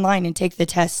can go online and take the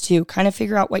test too, kind of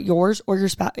figure out what yours or your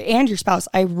spouse,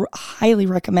 I highly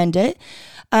recommend it.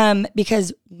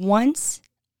 Because once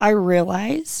I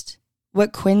realized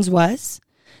what Quinn's was,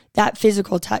 that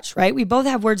physical touch, right? We both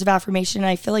have words of affirmation, and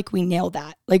I feel like we nailed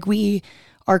that. Like we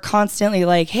are constantly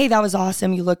like, hey, that was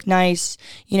awesome. You look nice.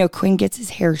 Quinn gets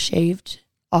his hair shaved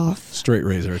off. Straight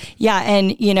razor. Yeah.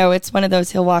 And, it's one of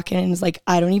those, he'll walk in and is like,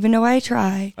 I don't even know why I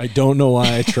try. I don't know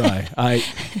why I try.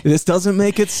 This doesn't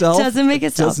make itself. Doesn't make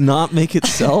itself. Does not make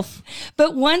itself.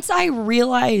 But once I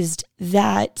realized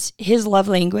that his love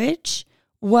language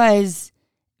was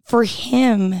for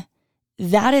him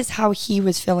that is how he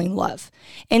was feeling love.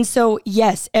 And so,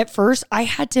 yes, at first I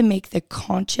had to make the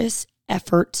conscious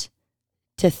effort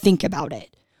to think about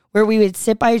it, where we would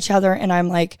sit by each other and I'm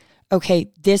like,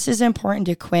 okay, this is important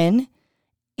to Quinn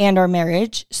and our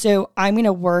marriage. So I'm going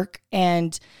to work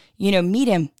and, meet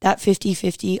him that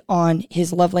 50-50 on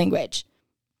his love language.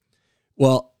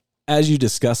 Well, as you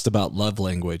discussed about love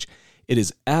language, it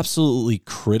is absolutely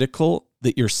critical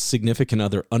that your significant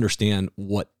other understand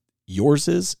what yours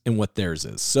is and what theirs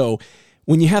is. So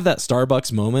when you have that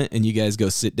Starbucks moment and you guys go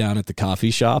sit down at the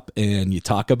coffee shop and you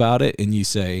talk about it and you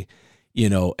say,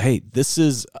 hey, this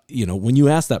is, when you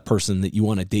ask that person that you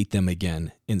want to date them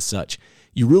again and such,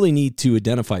 you really need to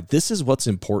identify, this is what's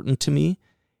important to me.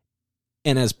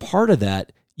 And as part of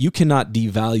that, you cannot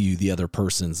devalue the other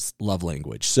person's love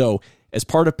language. So as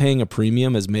part of paying a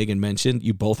premium, as Megan mentioned,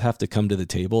 you both have to come to the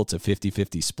table. It's a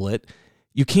 50-50 split.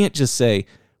 You can't just say,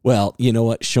 well, you know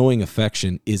what, showing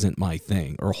affection isn't my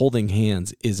thing or holding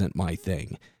hands isn't my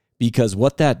thing. Because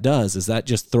what that does is that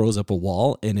just throws up a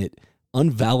wall and it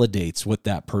unvalidates what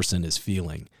that person is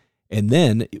feeling. And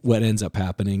then what ends up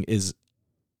happening is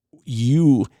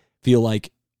you feel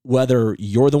like whether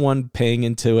you're the one paying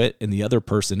into it and the other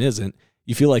person isn't,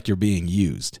 you feel like you're being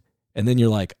used. And then you're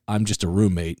like, I'm just a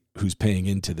roommate who's paying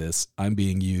into this. I'm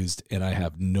being used and I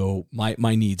have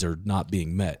my needs are not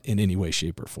being met in any way,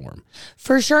 shape, or form.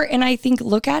 For sure. And I think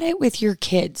look at it with your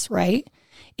kids, right?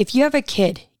 If you have a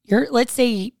kid, let's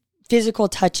say physical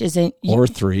touch isn't... Or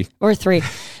three.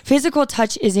 Physical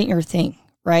touch isn't your thing,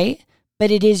 right?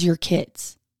 But it is your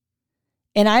kids.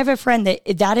 And I have a friend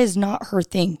that is not her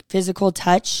thing, physical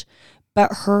touch,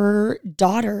 but her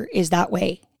daughter is that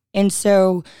way. And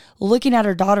so looking at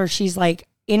her daughter, she's like,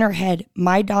 in her head,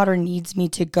 my daughter needs me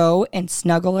to go and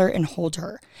snuggle her and hold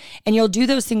her. And you'll do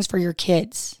those things for your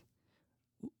kids.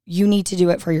 You need to do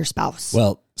it for your spouse.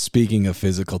 Well, speaking of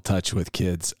physical touch with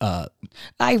kids, I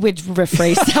would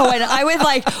rephrase that one. I would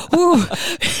like, ooh,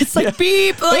 it's like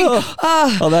beep, like,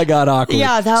 oh, that got awkward.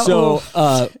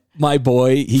 Yeah, my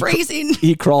boy,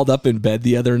 he crawled up in bed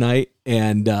the other night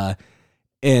and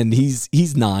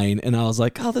he's 9 and I was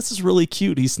like, oh, this is really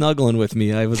cute. He's snuggling with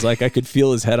me. I was like, I could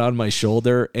feel his head on my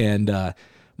shoulder and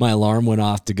my alarm went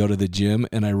off to go to the gym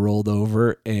and I rolled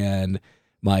over and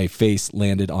my face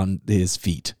landed on his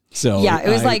feet. So yeah, it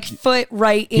was like foot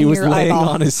right in your eyeball. He was laying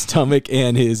on his stomach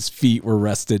and his feet were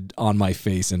rested on my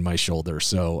face and my shoulder.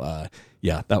 So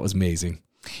yeah, that was amazing.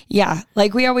 Yeah,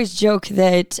 like we always joke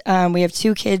that we have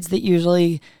 2 kids that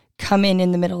usually come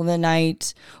in the middle of the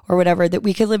night or whatever, that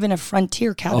we could live in a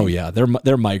frontier cabin. Oh yeah, they're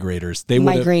migrators.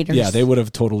 They would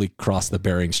have totally crossed the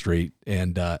Bering Strait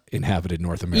and inhabited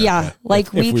North America. Yeah,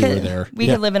 like we could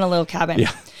live in a little cabin.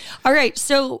 Yeah. All right,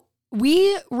 so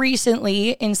we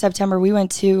recently in September we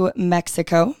went to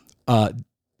Mexico. Are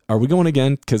we going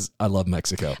again? Because I love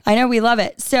Mexico. I know we love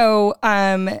it. So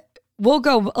we'll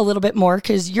go a little bit more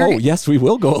because you're. Oh yes, we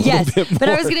will go a little bit more. But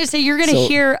I was going to say you're going to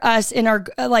hear us in our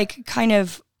kind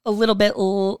of a little bit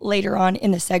later on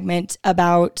in the segment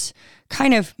about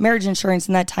kind of marriage insurance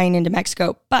and that tying into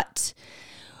Mexico. But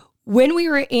when we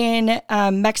were in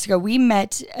Mexico, we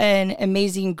met an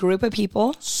amazing group of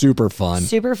people. Super fun.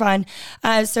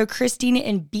 So Christine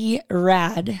and B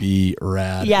Rad.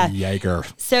 Jaeger.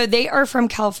 So they are from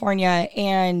California.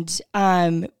 And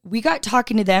we got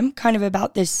talking to them kind of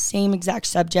about this same exact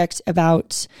subject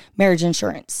about marriage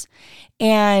insurance.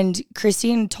 And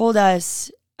Christine told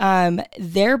us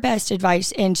their best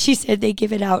advice, and she said they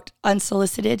give it out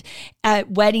unsolicited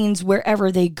at weddings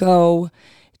wherever they go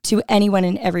to anyone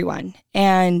and everyone.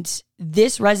 And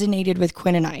this resonated with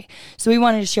Quinn and I. So we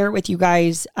wanted to share it with you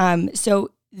guys.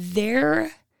 So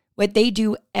what they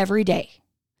do every day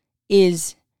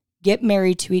is get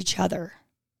married to each other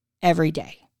every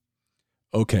day.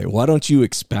 Okay, why don't you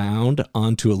expound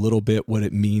onto a little bit what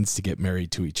it means to get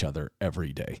married to each other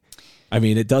every day? I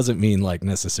mean, it doesn't mean like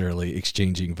necessarily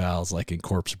exchanging vows like in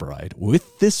Corpse Bride.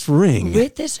 With this ring.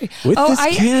 With this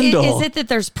candle. Is it that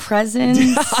there's presents?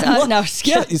 No,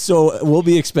 yeah, so we'll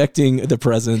be expecting the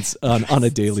presents on a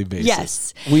daily basis.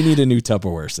 Yes. We need a new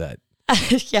Tupperware set.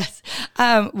 Yes,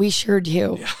 we sure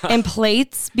do. Yeah. And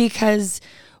plates, because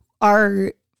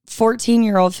our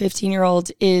 14-year-old,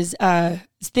 15-year-old is...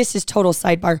 this is total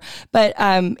sidebar, but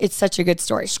it's such a good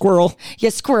story. Squirrel.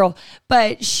 Yes, squirrel.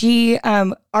 But she,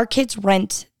 our kids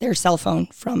rent their cell phone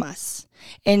from us.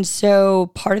 And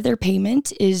so part of their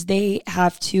payment is they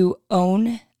have to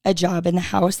own a job in the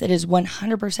house that is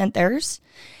 100% theirs.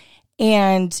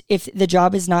 And if the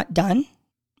job is not done,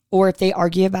 or if they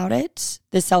argue about it,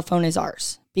 the cell phone is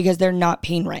ours because they're not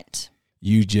paying rent.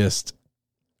 You just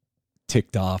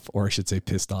ticked off, or I should say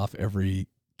pissed off every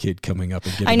kid coming up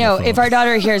and getting I know if our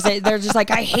daughter hears it, they're just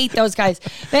like, I hate those guys.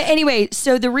 But anyway,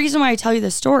 so the reason why I tell you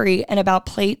the story and about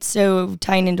plates, so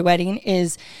tying into wedding,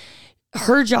 is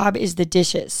her job is the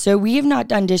dishes. So we have not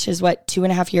done dishes,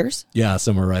 2.5 years? Yeah,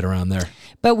 somewhere right around there.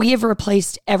 But we have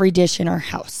replaced every dish in our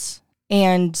house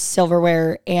and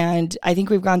silverware. And I think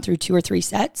we've gone through 2 or 3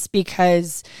 sets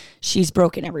because she's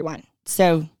broken everyone.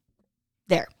 So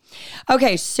there.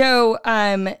 Okay. So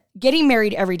getting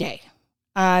married every day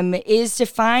is to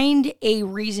find a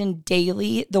reason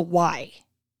daily, the why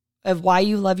of why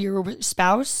you love your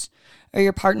spouse or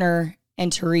your partner,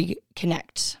 and to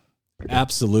reconnect.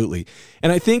 Absolutely.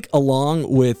 And I think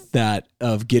along with that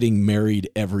of getting married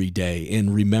every day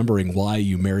and remembering why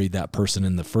you married that person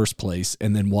in the first place,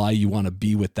 and then why you want to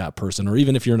be with that person, or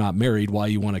even if you're not married, why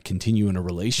you want to continue in a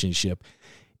relationship,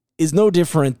 is no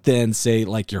different than, say,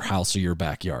 like your house or your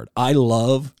backyard.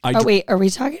 Wait, are we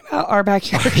talking about our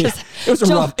backyard? It was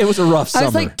a rough summer. I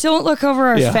was like, don't look over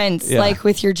our fence like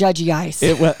with your judgy eyes.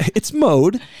 It's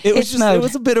mowed. It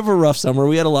was a bit of a rough summer.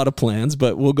 We had a lot of plans,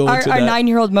 but we'll go into that. Our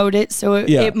 9-year-old mowed it, so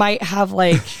it might have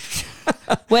like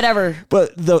whatever.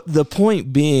 But the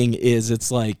point being is,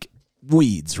 it's like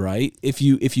weeds, right? If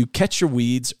you catch your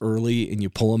weeds early and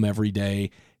you pull them every day,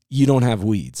 you don't have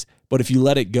weeds. But if you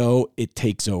let it go, it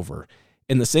takes over.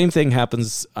 And the same thing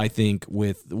happens, I think,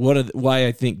 with why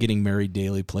I think getting married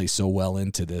daily plays so well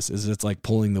into this, is it's like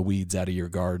pulling the weeds out of your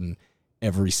garden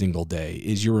every single day,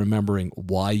 is you're remembering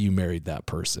why you married that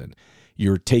person.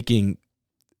 You're taking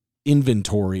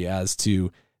inventory as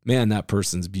to, man, that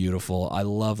person's beautiful. I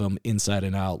love them inside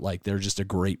and out. Like, they're just a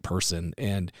great person.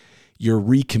 And you're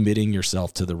recommitting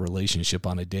yourself to the relationship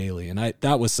on a daily. And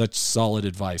that was such solid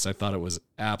advice. I thought it was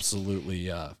absolutely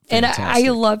fantastic. And I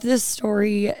love this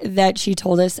story that she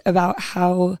told us about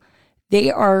how they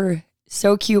are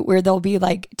so cute, where they'll be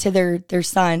like to their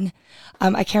son.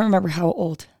 I can't remember how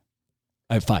old.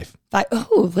 I have 5.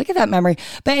 Oh, look at that memory.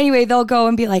 But anyway, they'll go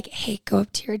and be like, hey, go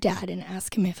up to your dad and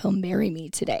ask him if he'll marry me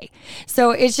today.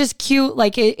 So it's just cute.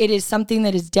 Like it is something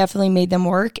that has definitely made them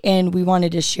work. And we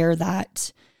wanted to share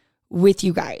that with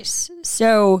you guys.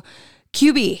 So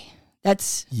QB, that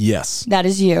is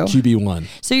you. QB1.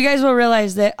 So you guys will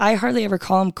realize that I hardly ever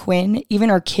call him Quinn. Even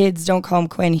our kids don't call him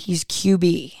Quinn. He's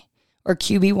QB or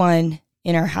QB1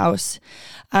 in our house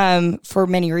for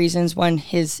many reasons. 1,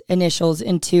 his initials,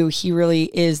 and 2, he really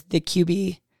is the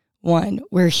QB1,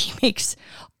 where he makes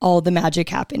all the magic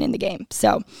happen in the game.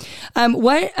 So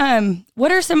what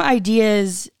are some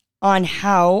ideas on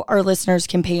how our listeners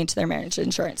can pay into their marriage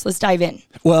insurance? Let's dive in.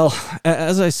 Well,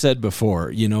 as I said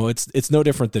before, it's no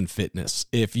different than fitness.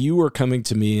 If you were coming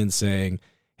to me and saying,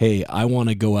 hey, I want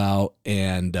to go out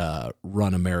and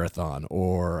run a marathon,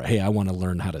 or hey, I want to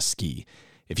learn how to ski.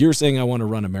 If you were saying I want to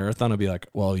run a marathon, I'd be like,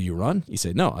 well, you run? You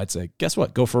say, no. I'd say, guess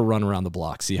what? Go for a run around the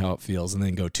block, see how it feels, and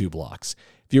then go 2 blocks.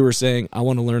 If you were saying I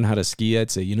want to learn how to ski,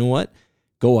 I'd say, you know what?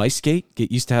 Go ice skate,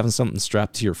 get used to having something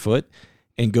strapped to your foot,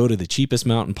 and go to the cheapest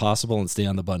mountain possible and stay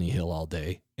on the bunny hill all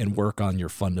day and work on your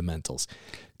fundamentals.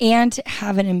 And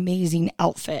have an amazing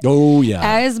outfit. Oh, yeah.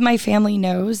 As my family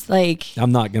knows, like...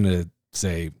 I'm not going to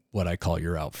say what I call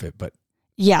your outfit, but...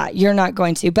 Yeah, you're not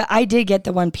going to. But I did get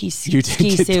the one-piece ski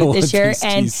suit this year,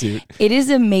 and it is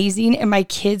amazing. And my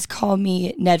kids call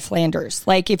me Ned Flanders.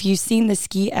 Like, if you've seen the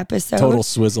ski episode... Total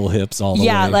swizzle hips all the way.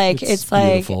 Yeah, like, it's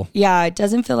beautiful. Like... Yeah, it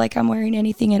doesn't feel like I'm wearing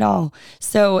anything at all.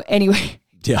 So, anyway...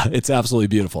 Yeah, it's absolutely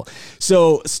beautiful.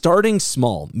 So starting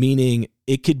small, meaning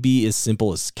it could be as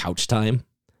simple as couch time.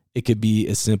 It could be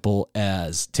as simple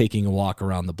as taking a walk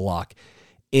around the block.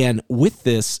 And with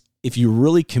this, if you're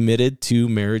really committed to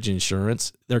marriage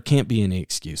insurance, there can't be any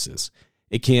excuses.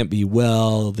 It can't be,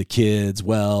 well, the kids,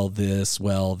 well, this,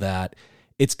 well, that.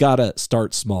 It's got to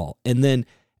start small. And then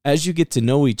as you get to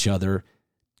know each other,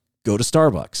 go to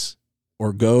Starbucks.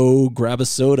 Or go grab a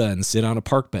soda and sit on a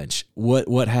park bench,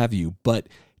 what have you. But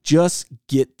just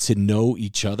get to know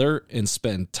each other and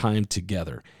spend time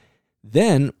together.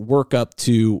 Then work up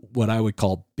to what I would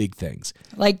call big things.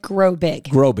 Like grow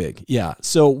big. Grow big, yeah.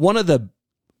 So one of the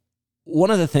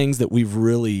things that we've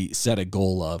really set a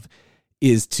goal of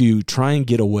is to try and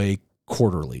get away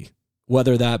quarterly.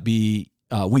 Whether that be,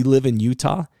 we live in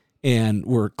Utah, and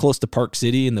we're close to Park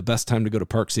City, and the best time to go to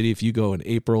Park City, if you go in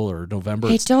April or November.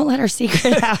 Hey, don't let our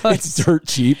secret out. It's dirt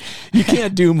cheap. You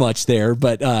can't do much there,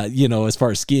 but, as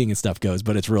far as skiing and stuff goes,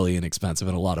 but it's really inexpensive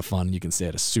and a lot of fun. You can stay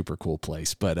at a super cool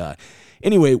place. But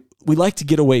anyway, we like to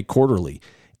get away quarterly.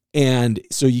 And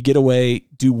so you get away,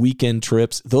 do weekend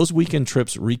trips. Those weekend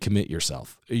trips, recommit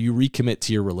yourself. You recommit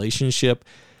to your relationship.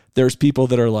 There's people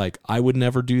that are like, I would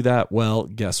never do that. Well,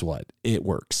 guess what? It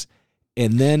works.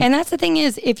 And that's the thing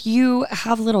is, if you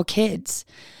have little kids,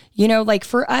 You know, like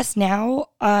for us now,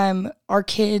 our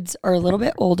kids are a little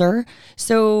bit older.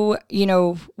 So, you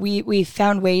know, we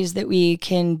found ways that we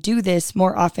can do this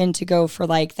more often to go for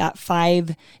like that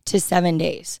 5 to 7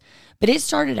 days. But it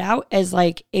started out as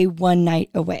like a one night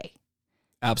away.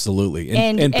 Absolutely.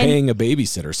 And paying a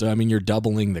babysitter. So, I mean, you're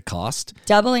doubling the cost.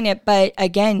 Doubling it. But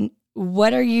again,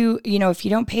 what are you know, if you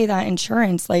don't pay that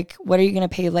insurance, like what are you going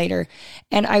to pay later?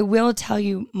 And I will tell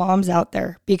you, moms out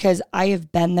there, because I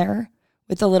have been there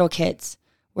with the little kids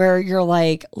where you're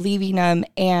like leaving them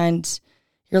and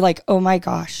you're like, oh my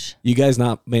gosh. You guys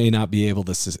may not be able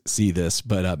to see this,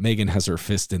 but Megan has her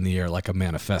fist in the air like a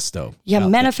manifesto. Yeah,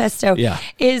 manifesto. Yeah.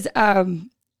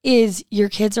 Is your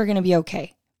kids are going to be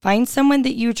okay. Find someone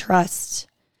that you trust,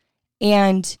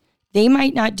 and they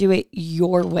might not do it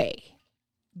your way,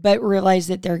 but realize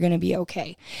that they're going to be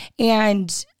okay.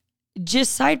 And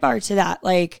just sidebar to that,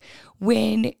 like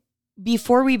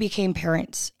before we became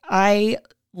parents, I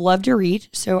love to read.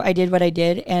 So I did what I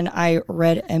did, and I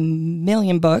read a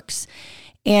million books.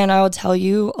 And I'll tell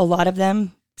you, a lot of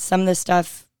them, some of the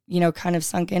stuff, you know, kind of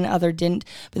sunk in, other didn't.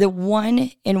 But the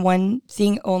one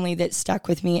thing only that stuck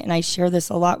with me, and I share this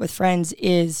a lot with friends,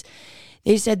 is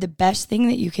they said the best thing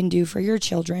that you can do for your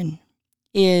children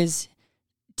is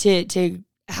to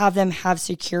have them have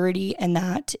security, and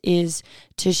that is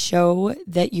to show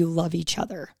that you love each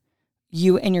other,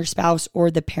 you and your spouse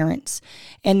or the parents.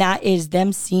 And that is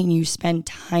them seeing you spend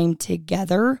time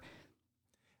together.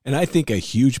 And I think a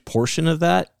huge portion of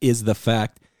that is the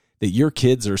fact that your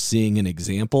kids are seeing an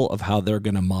example of how they're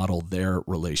going to model their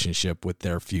relationship with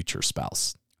their future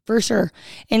spouse. For sure.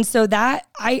 And so that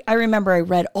I remember I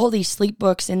read all these sleep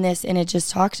books in this, and it just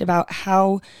talks about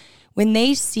how when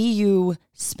they see you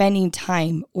spending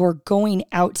time or going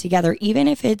out together, even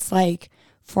if it's like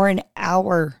for an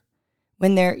hour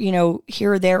when they're, you know,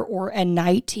 here or there, or a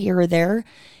night here or there,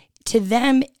 to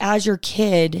them as your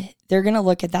kid, they're going to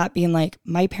look at that being like,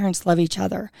 my parents love each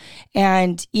other.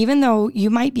 And even though you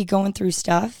might be going through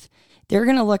stuff, they're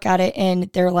going to look at it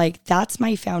and they're like, that's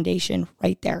my foundation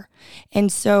right there.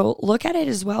 And so look at it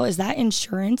as well as that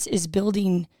insurance is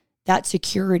building that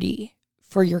security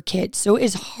for your kids. So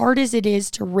as hard as it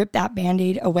is to rip that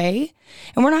Band-Aid away,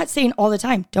 and we're not saying all the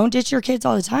time, don't ditch your kids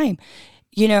all the time.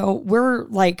 You know, we're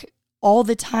like all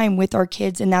the time with our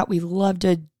kids, and that we love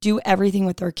to do everything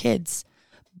with our kids.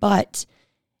 But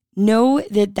know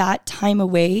that that time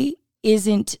away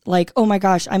isn't like, oh my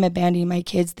gosh, I'm abandoning my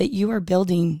kids, that you are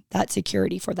building that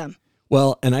security for them.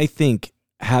 Well, and I think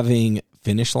having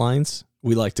finish lines,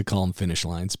 we like to call them finish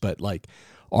lines, but like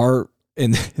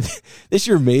and this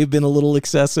year may have been a little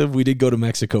excessive. We did go to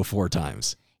Mexico 4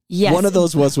 times. Yes. One of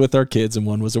those was with our kids and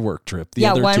one was a work trip. The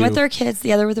other one two, with our kids,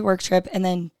 the other with a work trip, and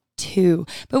then 2.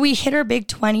 But we hit our big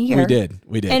 20 year.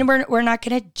 We did. And we're not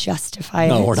going to justify it.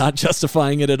 No, we're not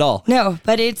justifying it at all. No,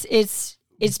 but it's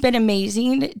been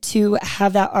amazing to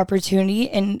have that opportunity.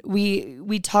 And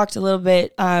we talked a little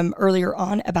bit earlier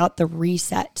on about the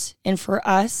reset. And for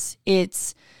us,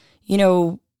 it's, you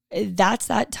know, that's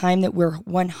that time that we're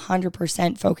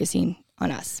 100% focusing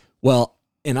on us. Well,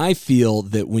 and I feel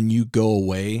that when you go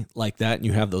away like that and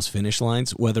you have those finish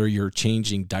lines, whether you're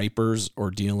changing diapers or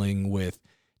dealing with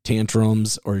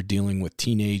tantrums or dealing with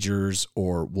teenagers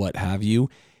or what have you,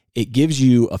 it gives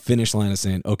you a finish line of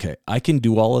saying, okay, I can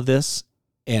do all of this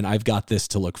and I've got this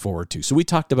to look forward to. So we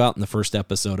talked about in the first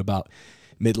episode about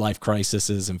midlife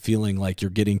crises and feeling like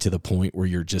you're getting to the point where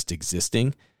you're just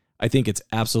existing. I think it's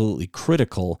absolutely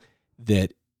critical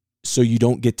that so you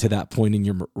don't get to that point in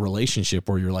your relationship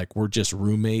where you're like, we're just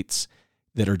roommates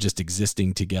that are just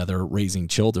existing together, raising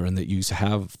children, that you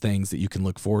have things that you can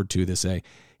look forward to say,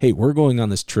 hey, we're going on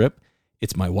this trip.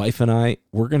 It's my wife and I,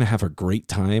 we're going to have a great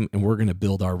time and we're going to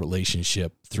build our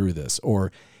relationship through this.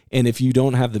 And if you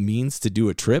don't have the means to do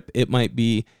a trip, it might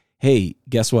be, hey,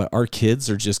 guess what? Our kids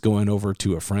are just going over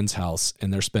to a friend's house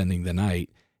and they're spending the night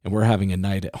and we're having a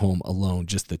night at home alone,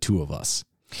 just the 2 of us.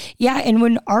 Yeah. And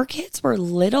when our kids were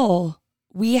little,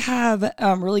 we have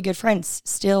really good friends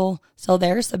still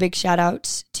there. So big shout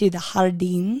out to the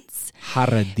Jardines.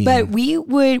 But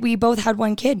we both had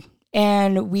one kid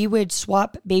and we would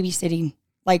swap babysitting,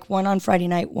 like one on Friday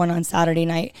night, one on Saturday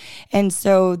night. And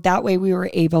so that way we were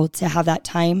able to have that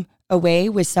time away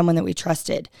with someone that we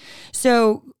trusted.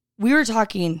 So we were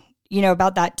talking, you know,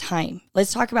 about that time.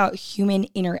 Let's talk about human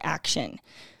interaction.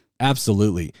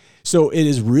 Absolutely. So it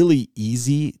is really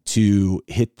easy to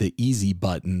hit the easy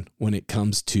button when it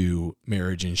comes to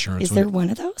marriage insurance. Is there one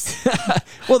of those?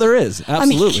 Well, there is.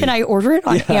 Absolutely. I mean, can I order it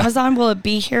on Amazon? Will it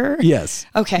be here? Yes.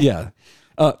 Okay. Yeah.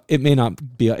 It may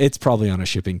not be. It's probably on a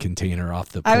shipping container off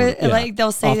the. Like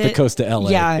they'll say off the coast of LA.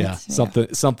 Yeah,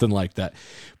 something like that.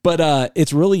 But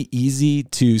it's really easy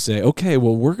to say, okay,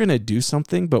 well, we're going to do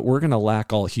something, but we're going to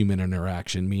lack all human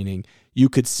interaction. Meaning, you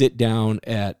could sit down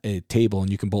at a table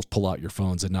and you can both pull out your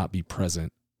phones and not be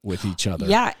present with each other.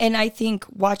 Yeah, and I think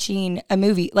watching a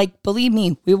movie, like, believe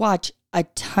me, we watch a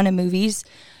ton of movies.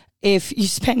 If you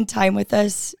spend time with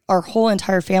us, our whole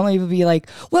entire family would be like,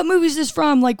 what movie is this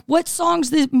from? Like, what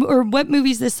songs this, or what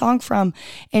movie is this song from?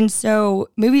 And so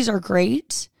movies are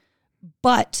great,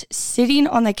 but sitting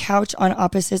on the couch on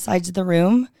opposite sides of the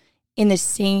room in the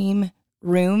same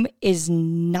room is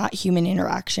not human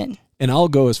interaction. And I'll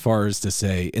go as far as to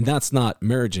say, and that's not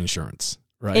marriage insurance,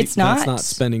 right? It's not. That's not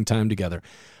spending time together.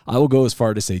 I will go as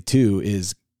far to say, too,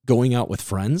 is going out with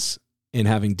friends and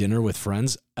having dinner with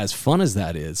friends, as fun as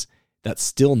that is, that's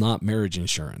still not marriage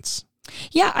insurance.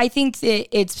 Yeah, I think that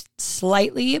it's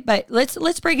slightly, but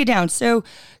let's break it down. So,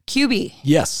 QB.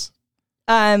 Yes.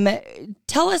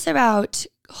 Tell us about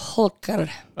Holker.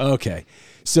 Okay.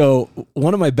 So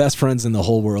one of my best friends in the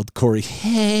whole world, Corey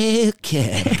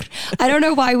Holker. I don't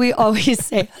know why we always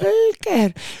say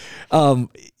Holker.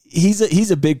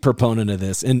 He's a big proponent of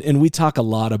this, and we talk a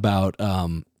lot about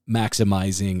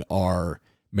maximizing our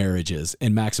marriages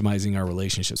and maximizing our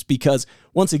relationships, because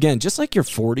once again, just like your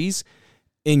 40s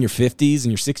and your 50s and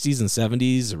your 60s and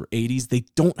 70s or 80s, they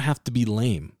don't have to be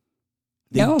lame.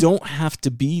 They don't have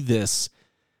to be this.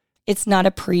 It's not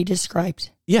a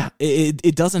pre-described. Yeah,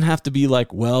 it doesn't have to be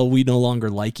like, well, we no longer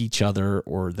like each other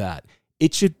or that.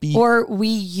 It should be. Or we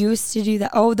used to do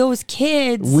that. Oh, those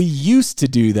kids. We used to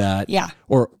do that. Yeah.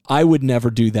 Or I would never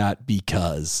do that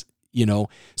because,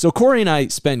 So Corey and I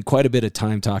spend quite a bit of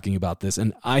time talking about this,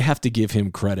 and I have to give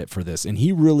him credit for this. And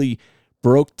he really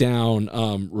broke down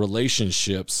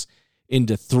relationships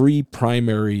into 3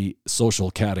 primary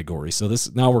social categories. So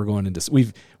now we're going into,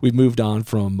 we've moved on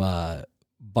from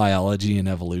biology and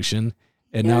evolution.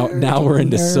 And now we're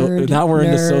into sociology.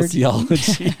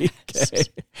 Okay.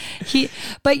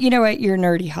 But you know what? You're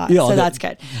nerdy hot, so that's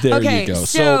good. There you go.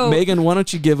 So Megan, why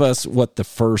don't you give us what the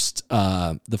first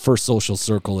social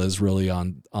circle is really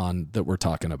on that we're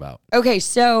talking about? Okay,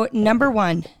 so number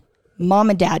 1, mom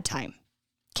and dad time.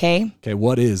 Okay. Okay.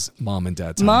 What is mom and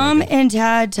dad time? Mom Megan? and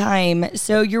dad time.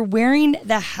 So you're wearing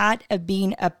the hat of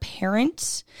being a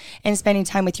parent and spending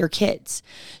time with your kids.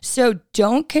 So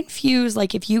don't confuse,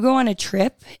 like, if you go on a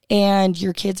trip and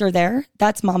your kids are there,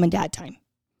 that's mom and dad time.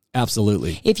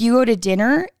 Absolutely. If you go to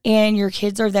dinner and your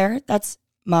kids are there, that's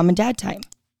mom and dad time.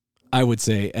 I would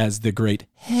say, as the great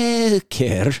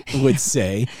Helker would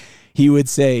say, he would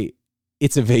say,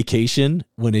 it's a vacation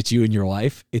when it's you and your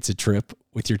wife. It's a trip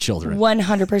with your children.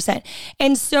 100%.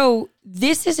 And so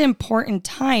this is important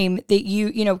time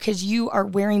that because you are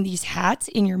wearing these hats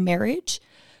in your marriage.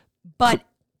 But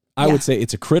I would say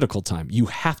it's a critical time. You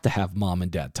have to have mom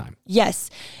and dad time. Yes.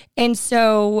 And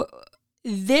so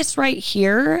this right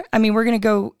here, I mean, we're going to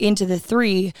go into the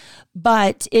 3,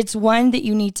 but it's one that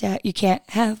you can't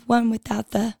have one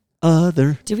without the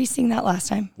other. Did we sing that last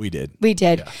time? We did.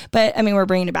 Yeah. But I mean, we're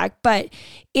bringing it back. But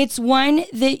it's one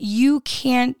that you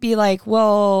can't be like,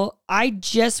 well, I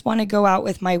just want to go out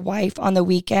with my wife on the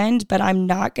weekend, but I'm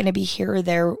not going to be here or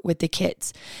there with the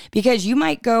kids, because you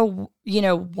might go,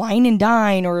 wine and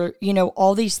dine or,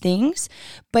 all these things,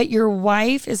 but your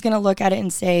wife is going to look at it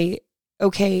and say,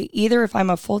 okay, either if I'm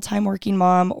a full-time working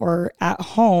mom or at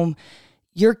home,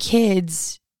 your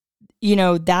kids,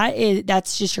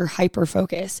 that's just your hyper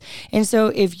focus. And so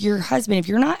if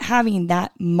you're not having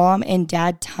that mom and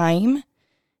dad time,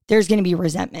 there's going to be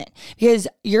resentment, because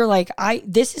you're like,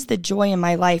 this is the joy in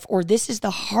my life, or this is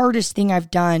the hardest thing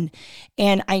I've done,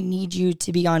 and I need you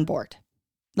to be on board.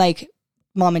 Like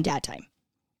mom and dad time.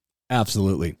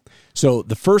 Absolutely. So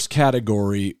the first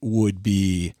category would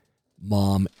be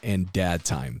mom and dad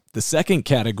time. The second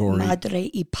category, madre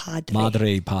y padre.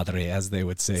 Madre y padre, as they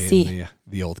would say in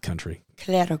the old country.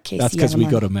 Claro que That's sí, because we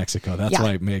hermano. go to Mexico. That's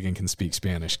why Megan can speak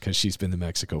Spanish, because she's been to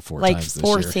Mexico 4 times this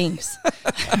year. Like 4 things.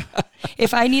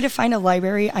 If I need to find a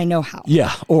library, I know how.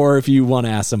 Yeah. Or if you want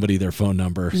to ask somebody their phone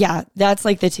number. Yeah. That's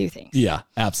like the 2 things. Yeah,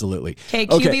 absolutely. Okay.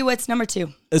 QB, what's number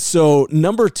 2? So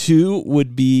number 2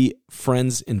 would be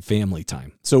friends and family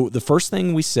time. So the first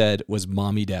thing we said was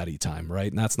mommy daddy time,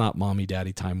 right? And that's not mommy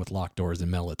daddy time with locked doors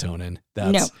and melatonin.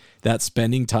 That's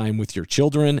spending time with your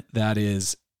children. That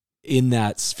is in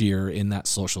that sphere, in that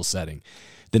social setting.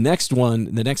 The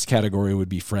next category would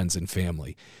be friends and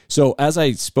family. So as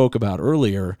I spoke about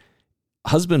earlier,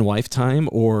 husband-wife time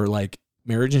or like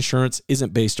marriage insurance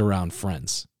isn't based around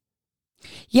friends.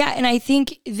 Yeah. And I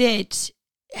think that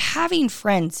having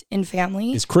friends and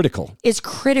family is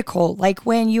critical. Like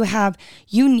when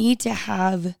you need to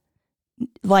have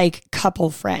like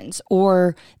couple friends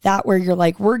or that where you're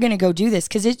like, we're going to go do this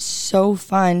because it's so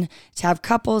fun to have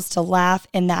couples to laugh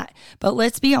and that. But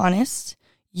let's be honest,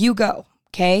 you go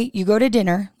to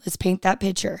dinner. Let's paint that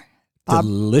picture.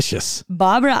 Delicious.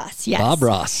 Bob Ross. Yes. Bob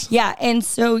Ross. Yeah. And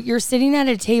so you're sitting at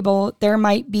a table. There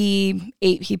might be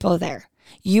 8 people there.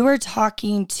 You are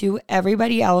talking to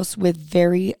everybody else with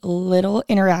very little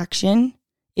interaction.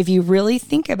 If you really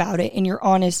think about it and you're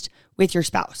honest with your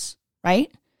spouse,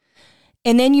 right?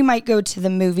 And then you might go to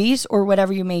the movies or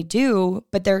whatever you may do,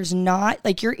 but there's not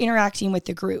like you're interacting with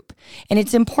the group. And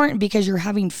it's important because you're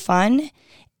having fun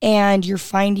and you're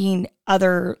finding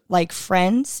other like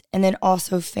friends and then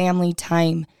also family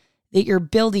time that you're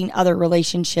building other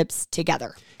relationships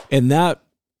together. And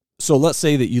so let's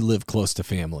say that you live close to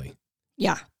family.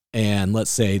 Yeah. And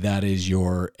let's say that is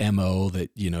your MO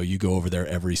that, you go over there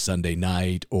every Sunday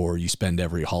night or you spend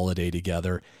every holiday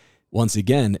together. Once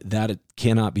again, that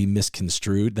cannot be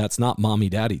misconstrued. That's not mommy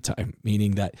daddy time,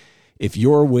 meaning that if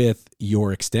you're with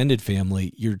your extended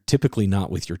family, you're typically not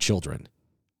with your children.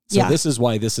 So This is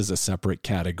why this is a separate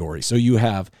category. So you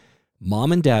have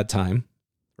mom and dad time,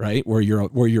 right? Where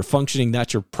you're functioning,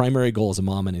 that's your primary goal as a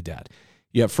mom and a dad.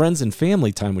 You have friends and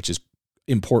family time, which is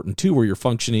important too, where you're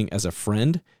functioning as a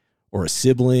friend or a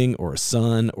sibling or a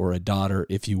son or a daughter,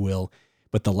 if you will.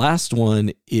 But the last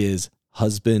one is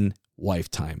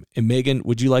husband-wife time. And Megan,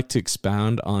 would you like to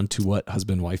expound on to what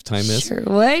husband-wife time is? Sure.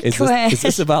 What? Is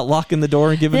this about locking the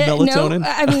door and giving melatonin? No,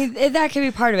 I mean, that could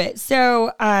be part of it.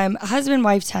 So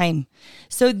husband-wife time.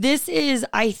 So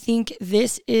I think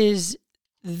this is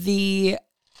the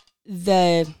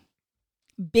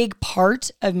big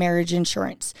part of marriage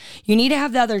insurance. You need to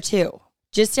have the other two.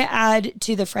 Just to add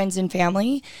to the friends and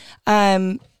family,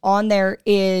 on there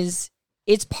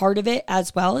it's part of it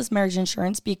as well as marriage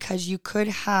insurance because you could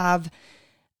have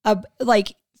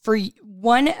for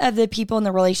one of the people in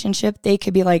the relationship, they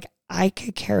could be like, I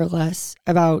could care less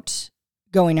about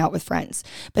going out with friends.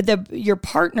 But your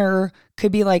partner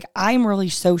could be like, I'm really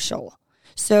social.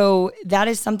 So that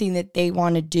is something that they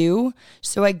want to do.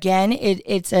 So again,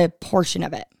 it's a portion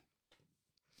of it.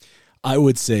 I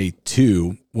would say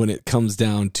too, when it comes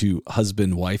down to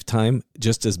husband-wife time,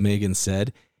 just as Megan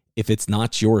said, if it's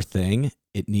not your thing,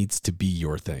 it needs to be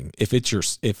your thing. If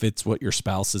it's what your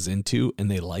spouse is into and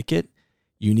they like it,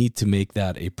 you need to make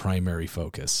that a primary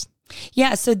focus.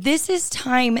 Yeah. So this is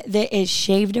time that is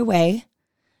shaved away,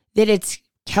 that it's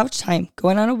couch time,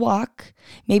 going on a walk,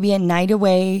 maybe a night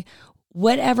away,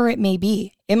 whatever it may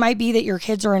be. It might be that your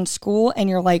kids are in school and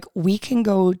you're like, we can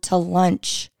go to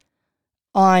lunch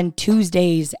on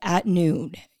Tuesdays at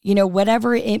noon,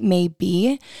 whatever it may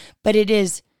be, but it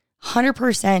is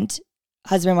 100%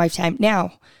 husband-wife time.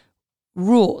 Now,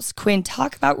 rules. Quinn,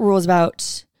 talk about rules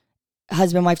about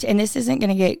husband-wife time. And this isn't going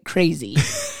to get crazy.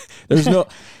 There's no...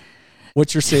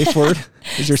 What's your safe word?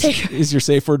 Is your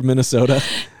safe word Minnesota?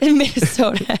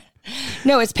 Minnesota.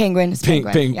 No, it's penguin. It's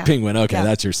penguin. Yeah. Penguin. Okay, yeah.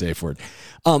 That's your safe word.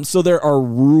 So there are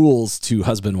rules to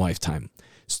husband-wife time.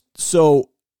 So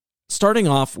starting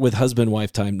off with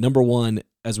husband-wife time, number one,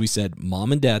 as we said,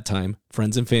 mom and dad time,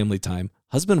 friends and family time.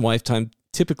 Husband-wife time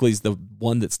typically is the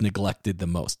one that's neglected the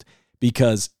most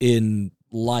because in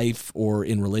life or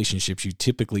in relationships, you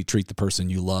typically treat the person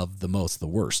you love the most the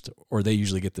worst, or they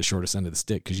usually get the shortest end of the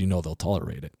stick because they'll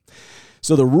tolerate it.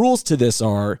 So the rules to this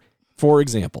are, for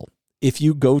example, if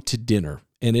you go to dinner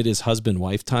and it is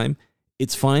husband-wife time,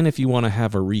 it's fine if you want to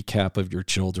have a recap of your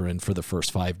children for the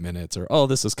first 5 minutes or, oh,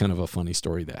 this is kind of a funny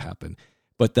story that happened.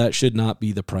 But that should not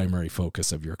be the primary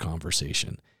focus of your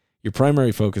conversation. Your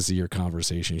primary focus of your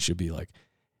conversation should be like,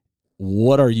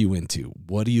 what are you into?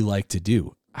 What do you like to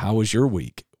do? How was your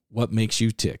week? What makes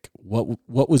you tick? What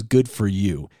was good for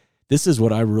you? This is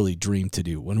what I really dream to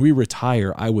do. When we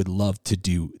retire, I would love to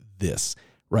do this,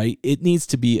 right? It needs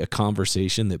to be a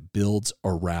conversation that builds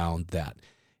around that.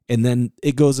 And then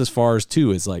it goes as far as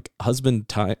too, is like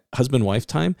husband-wife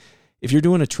time. If you're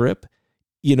doing a trip,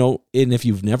 and if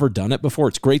you've never done it before,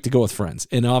 it's great to go with friends.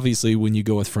 And obviously when you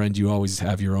go with friends, you always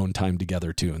have your own time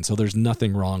together too. And so there's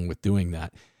nothing wrong with doing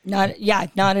that. Not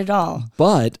at all.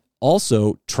 But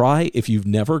also try, if you've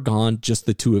never gone, just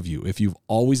the two of you. If you've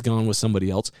always gone with somebody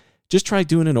else, just try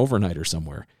doing an overnighter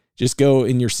somewhere. Just go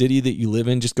in your city that you live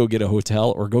in, just go get a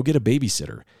hotel or go get a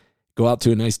babysitter. Go out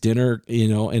to a nice dinner,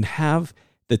 and have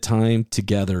the time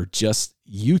together, just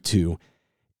you two,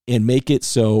 and make it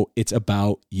so it's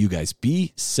about you guys.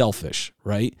 Be selfish,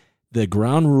 right? The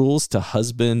ground rules to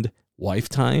husband-wife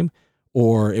time,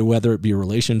 or whether it be a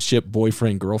relationship,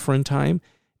 boyfriend, girlfriend time,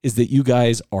 is that you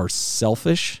guys are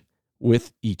selfish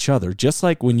with each other. Just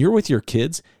like when you're with your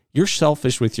kids, you're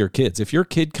selfish with your kids. If your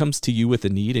kid comes to you with a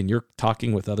need and you're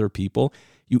talking with other people,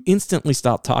 you instantly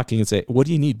stop talking and say, what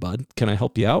do you need, bud? Can I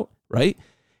help you out? Right?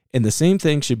 And the same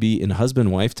thing should be in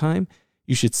husband-wife time.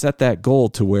 You should set that goal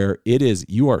to where it is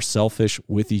you are selfish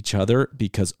with each other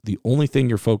because the only thing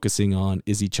you're focusing on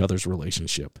is each other's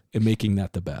relationship and making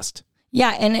that the best.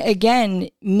 Yeah. And again,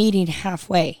 meeting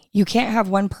halfway. You can't have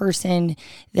one person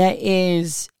that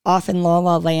is off in la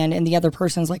la land and the other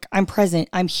person's like, I'm present,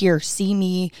 I'm here, see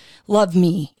me, love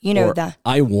me. You know, that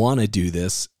I want to do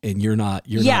this and you're not.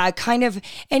 Kind of.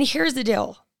 And here's the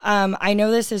deal. I know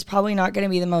this is probably not going to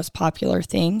be the most popular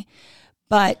thing,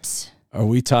 but... Are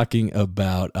we talking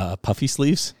about puffy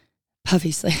sleeves?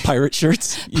 Puffy sleeves. Pirate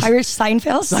shirts? Pirate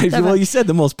Seinfeld? Well, you said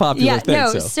the most popular thing.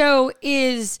 Yeah, no, so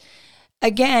is...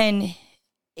 Again,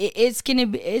 it's gonna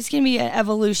be an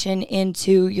evolution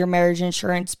into your marriage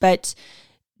insurance, but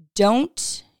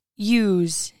don't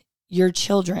use your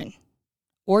children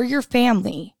or your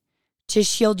family to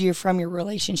shield you from your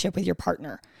relationship with your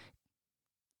partner.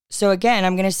 So again,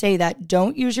 I'm going to say that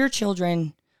don't use your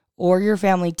children or your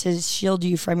family to shield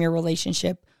you from your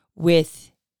relationship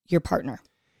with your partner.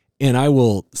 And I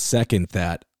will second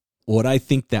that. What I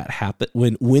think that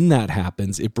when that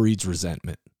happens, it breeds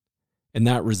resentment. And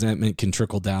that resentment can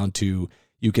trickle down to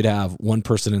you could have one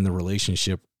person in the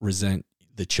relationship resent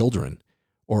the children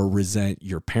or resent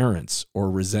your parents or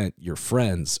resent your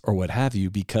friends or what have you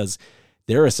because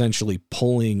they're essentially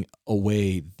pulling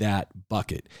away that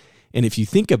bucket. And if you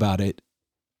think about it,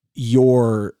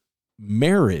 your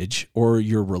marriage or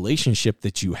your relationship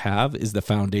that you have is the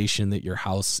foundation that your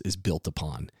house is built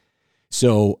upon.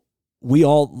 So we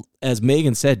all, as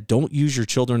Megan said, don't use your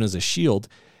children as a shield.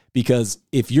 Because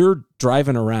if you're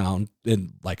driving around,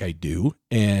 and like I do,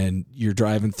 and you're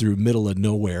driving through middle of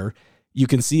nowhere, you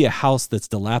can see a house that's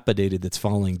dilapidated, that's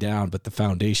falling down, but the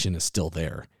foundation is still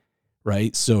there,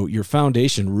 right? So your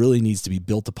foundation really needs to be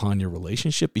built upon your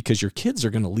relationship because your kids are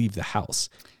going to leave the house.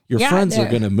 Your friends are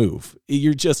going to move.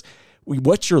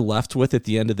 What you're left with at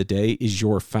the end of the day is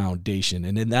your foundation.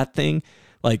 And in that thing,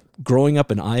 like growing up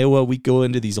in Iowa, we go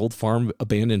into these old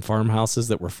abandoned farmhouses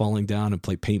that were falling down and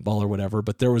play paintball or whatever,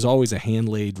 but there was always a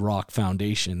hand-laid rock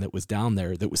foundation that was down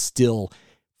there that was still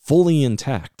fully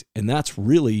intact. And that's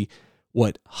really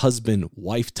what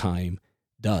husband-wife time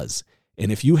does.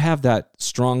 And if you have that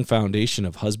strong foundation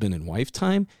of husband and wife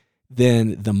time,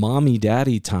 then the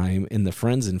mommy-daddy time and the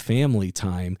friends and family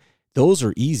time, those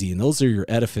are easy. And those are your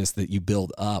edifice that you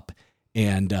build up.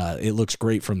 And it looks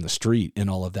great from the street and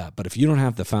all of that. But if you don't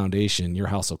have the foundation, your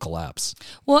house will collapse.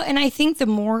 Well, and I think the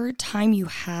more time you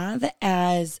have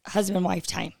as husband-wife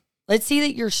time, let's say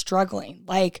that you're struggling.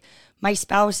 Like my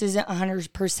spouse isn't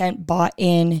 100% bought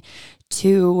in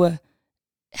to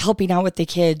helping out with the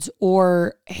kids,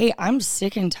 or, hey, I'm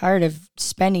sick and tired of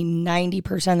spending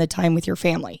 90% of the time with your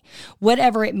family,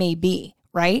 whatever it may be.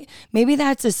 Right? Maybe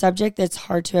that's a subject that's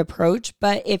hard to approach,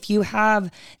 but if you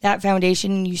have that foundation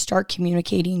and you start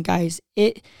communicating, guys,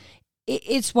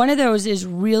 it's one of those is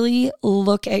really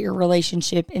look at your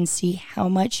relationship and see how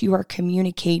much you are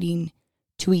communicating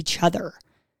to each other,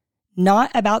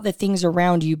 not about the things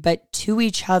around you, but to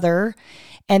each other.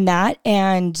 And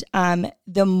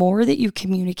the more that you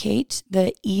communicate,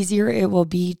 the easier it will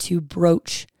be to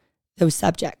broach those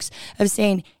subjects of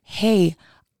saying, hey,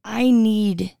 I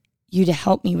need you to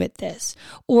help me with this,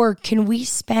 or can we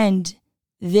spend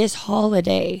this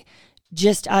holiday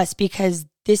just us because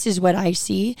this is what I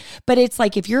see. But it's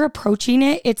like if you're approaching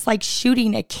it, it's like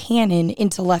shooting a cannon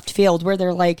into left field where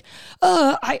they're like,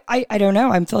 I don't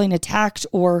know, I'm feeling attacked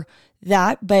or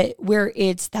that. But where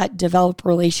it's that developed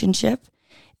relationship,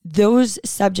 those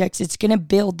subjects, it's going to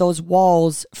build those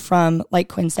walls from, like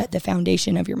Quinn said, the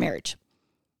foundation of your marriage.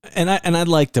 And I'd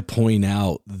like to point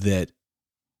out that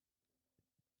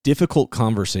difficult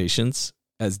conversations,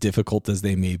 as difficult as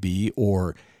they may be,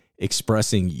 or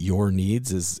expressing your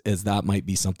needs as that might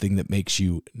be something that makes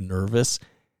you nervous,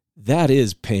 that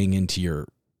is paying into your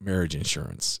marriage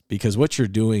insurance. Because what you're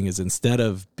doing is, instead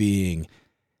of being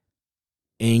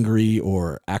angry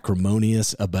or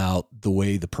acrimonious about the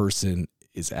way the person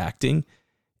is acting,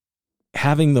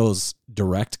 having those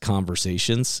direct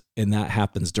conversations, and that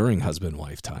happens during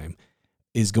husband-wife time,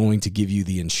 is going to give you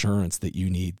the insurance that you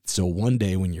need. So one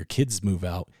day when your kids move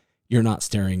out, you're not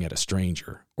staring at a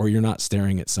stranger, or you're not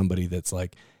staring at somebody that's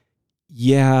like,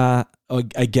 yeah,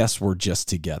 I guess we're just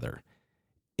together.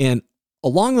 And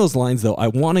along those lines, though, I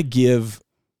want to give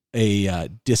a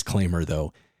disclaimer,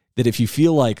 though, that if you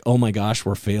feel like, oh my gosh,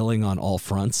 we're failing on all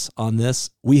fronts on this,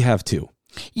 we have too.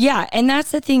 Yeah. And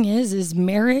that's the thing is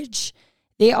marriage,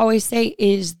 they always say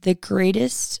is the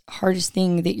greatest, hardest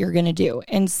thing that you're going to do.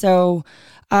 And so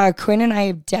Quinn and I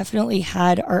have definitely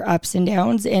had our ups and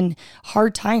downs and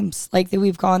hard times like that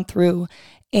we've gone through.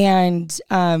 And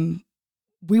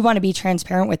we want to be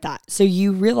transparent with that. So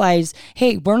you realize,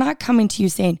 hey, we're not coming to you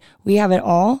saying we have it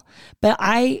all, but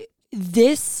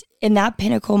this in that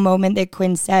pinnacle moment that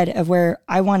Quinn said of where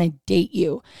I want to date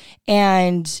you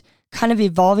and kind of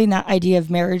evolving that idea of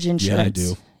marriage insurance.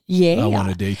 Yeah, I do. Yeah. I want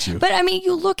to date you. But I mean,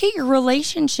 you look at your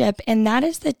relationship and that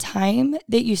is the time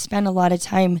that you spend a lot of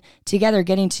time together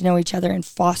getting to know each other and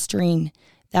fostering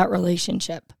that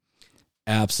relationship.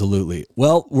 Absolutely.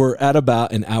 Well, we're at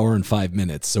about an hour and 5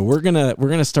 minutes. So we're going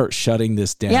to start shutting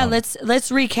this down. Yeah, let's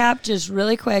recap just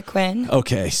really quick, Quinn.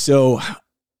 Okay. So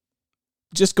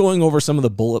just going over some of the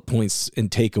bullet points and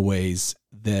takeaways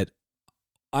that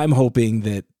I'm hoping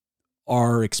that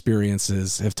our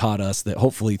experiences have taught us, that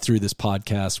hopefully through this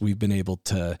podcast, we've been able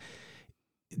to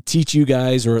teach you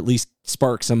guys, or at least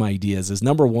spark some ideas, is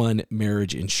number one,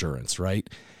 marriage insurance, right?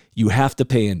 You have to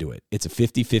pay into it. It's a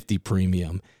 50-50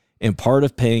 premium. And part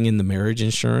of paying in the marriage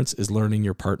insurance is learning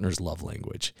your partner's love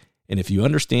language. And if you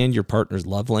understand your partner's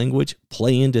love language,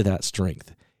 play into that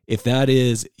strength. If that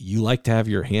is, you like to have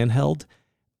your hand held,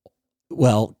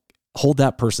 well, hold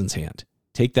that person's hand.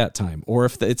 Take that time. Or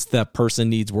if it's that person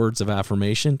needs words of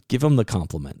affirmation, give them the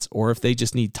compliments. Or if they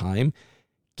just need time,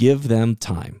 give them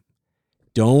time.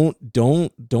 Don't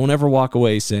ever walk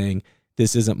away saying,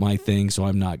 this isn't my thing, so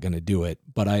I'm not going to do it,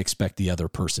 but I expect the other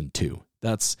person to.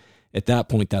 At that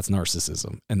point, that's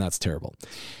narcissism, and that's terrible.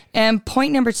 And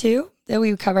point number 2 that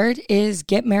we covered is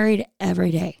get married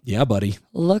every day. Yeah, buddy.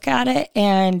 Look at it,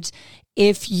 and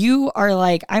if you are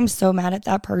like, I'm so mad at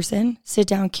that person, sit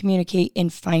down, communicate,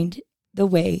 and find the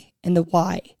way and the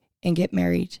why, and get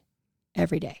married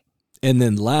every day. And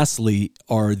then lastly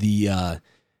are the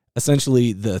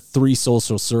essentially the 3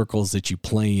 social circles that you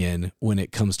play in when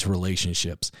it comes to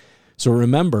relationships. So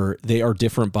remember, they are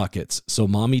different buckets. So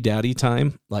mommy, daddy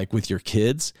time, like with your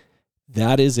kids,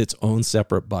 that is its own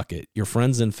separate bucket. Your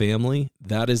friends and family,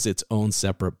 that is its own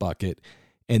separate bucket.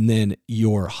 And then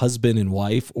your husband and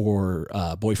wife, or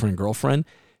boyfriend, girlfriend,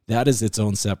 that is its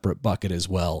own separate bucket as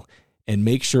well. And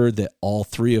make sure that all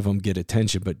 3 of them get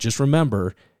attention. But just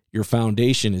remember, your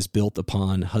foundation is built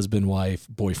upon husband, wife,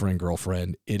 boyfriend,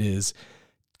 girlfriend. It is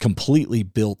completely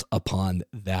built upon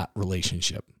that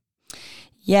relationship.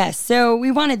 Yes. So we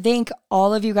want to thank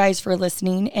all of you guys for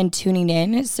listening and tuning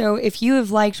in. So if you have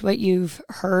liked what you've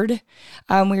heard,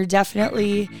 we're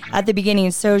definitely at the beginning.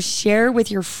 So share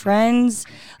with your friends,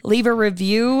 leave a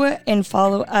review, and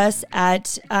follow us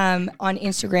at on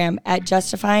Instagram at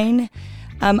justifying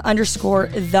 _the_F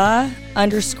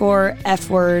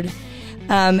word.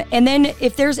 And then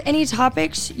if there's any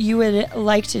topics you would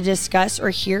like to discuss or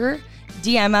hear,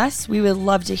 DM us. We would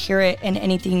love to hear it, and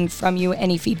anything from you,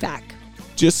 any feedback.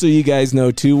 Just so you guys know,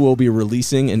 too, we'll be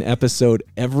releasing an episode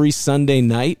every Sunday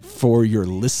night for your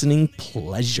listening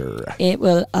pleasure. It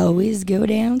will always go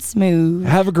down smooth.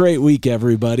 Have a great week,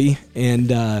 everybody, and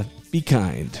be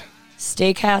kind.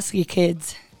 Stay classy,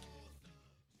 kids.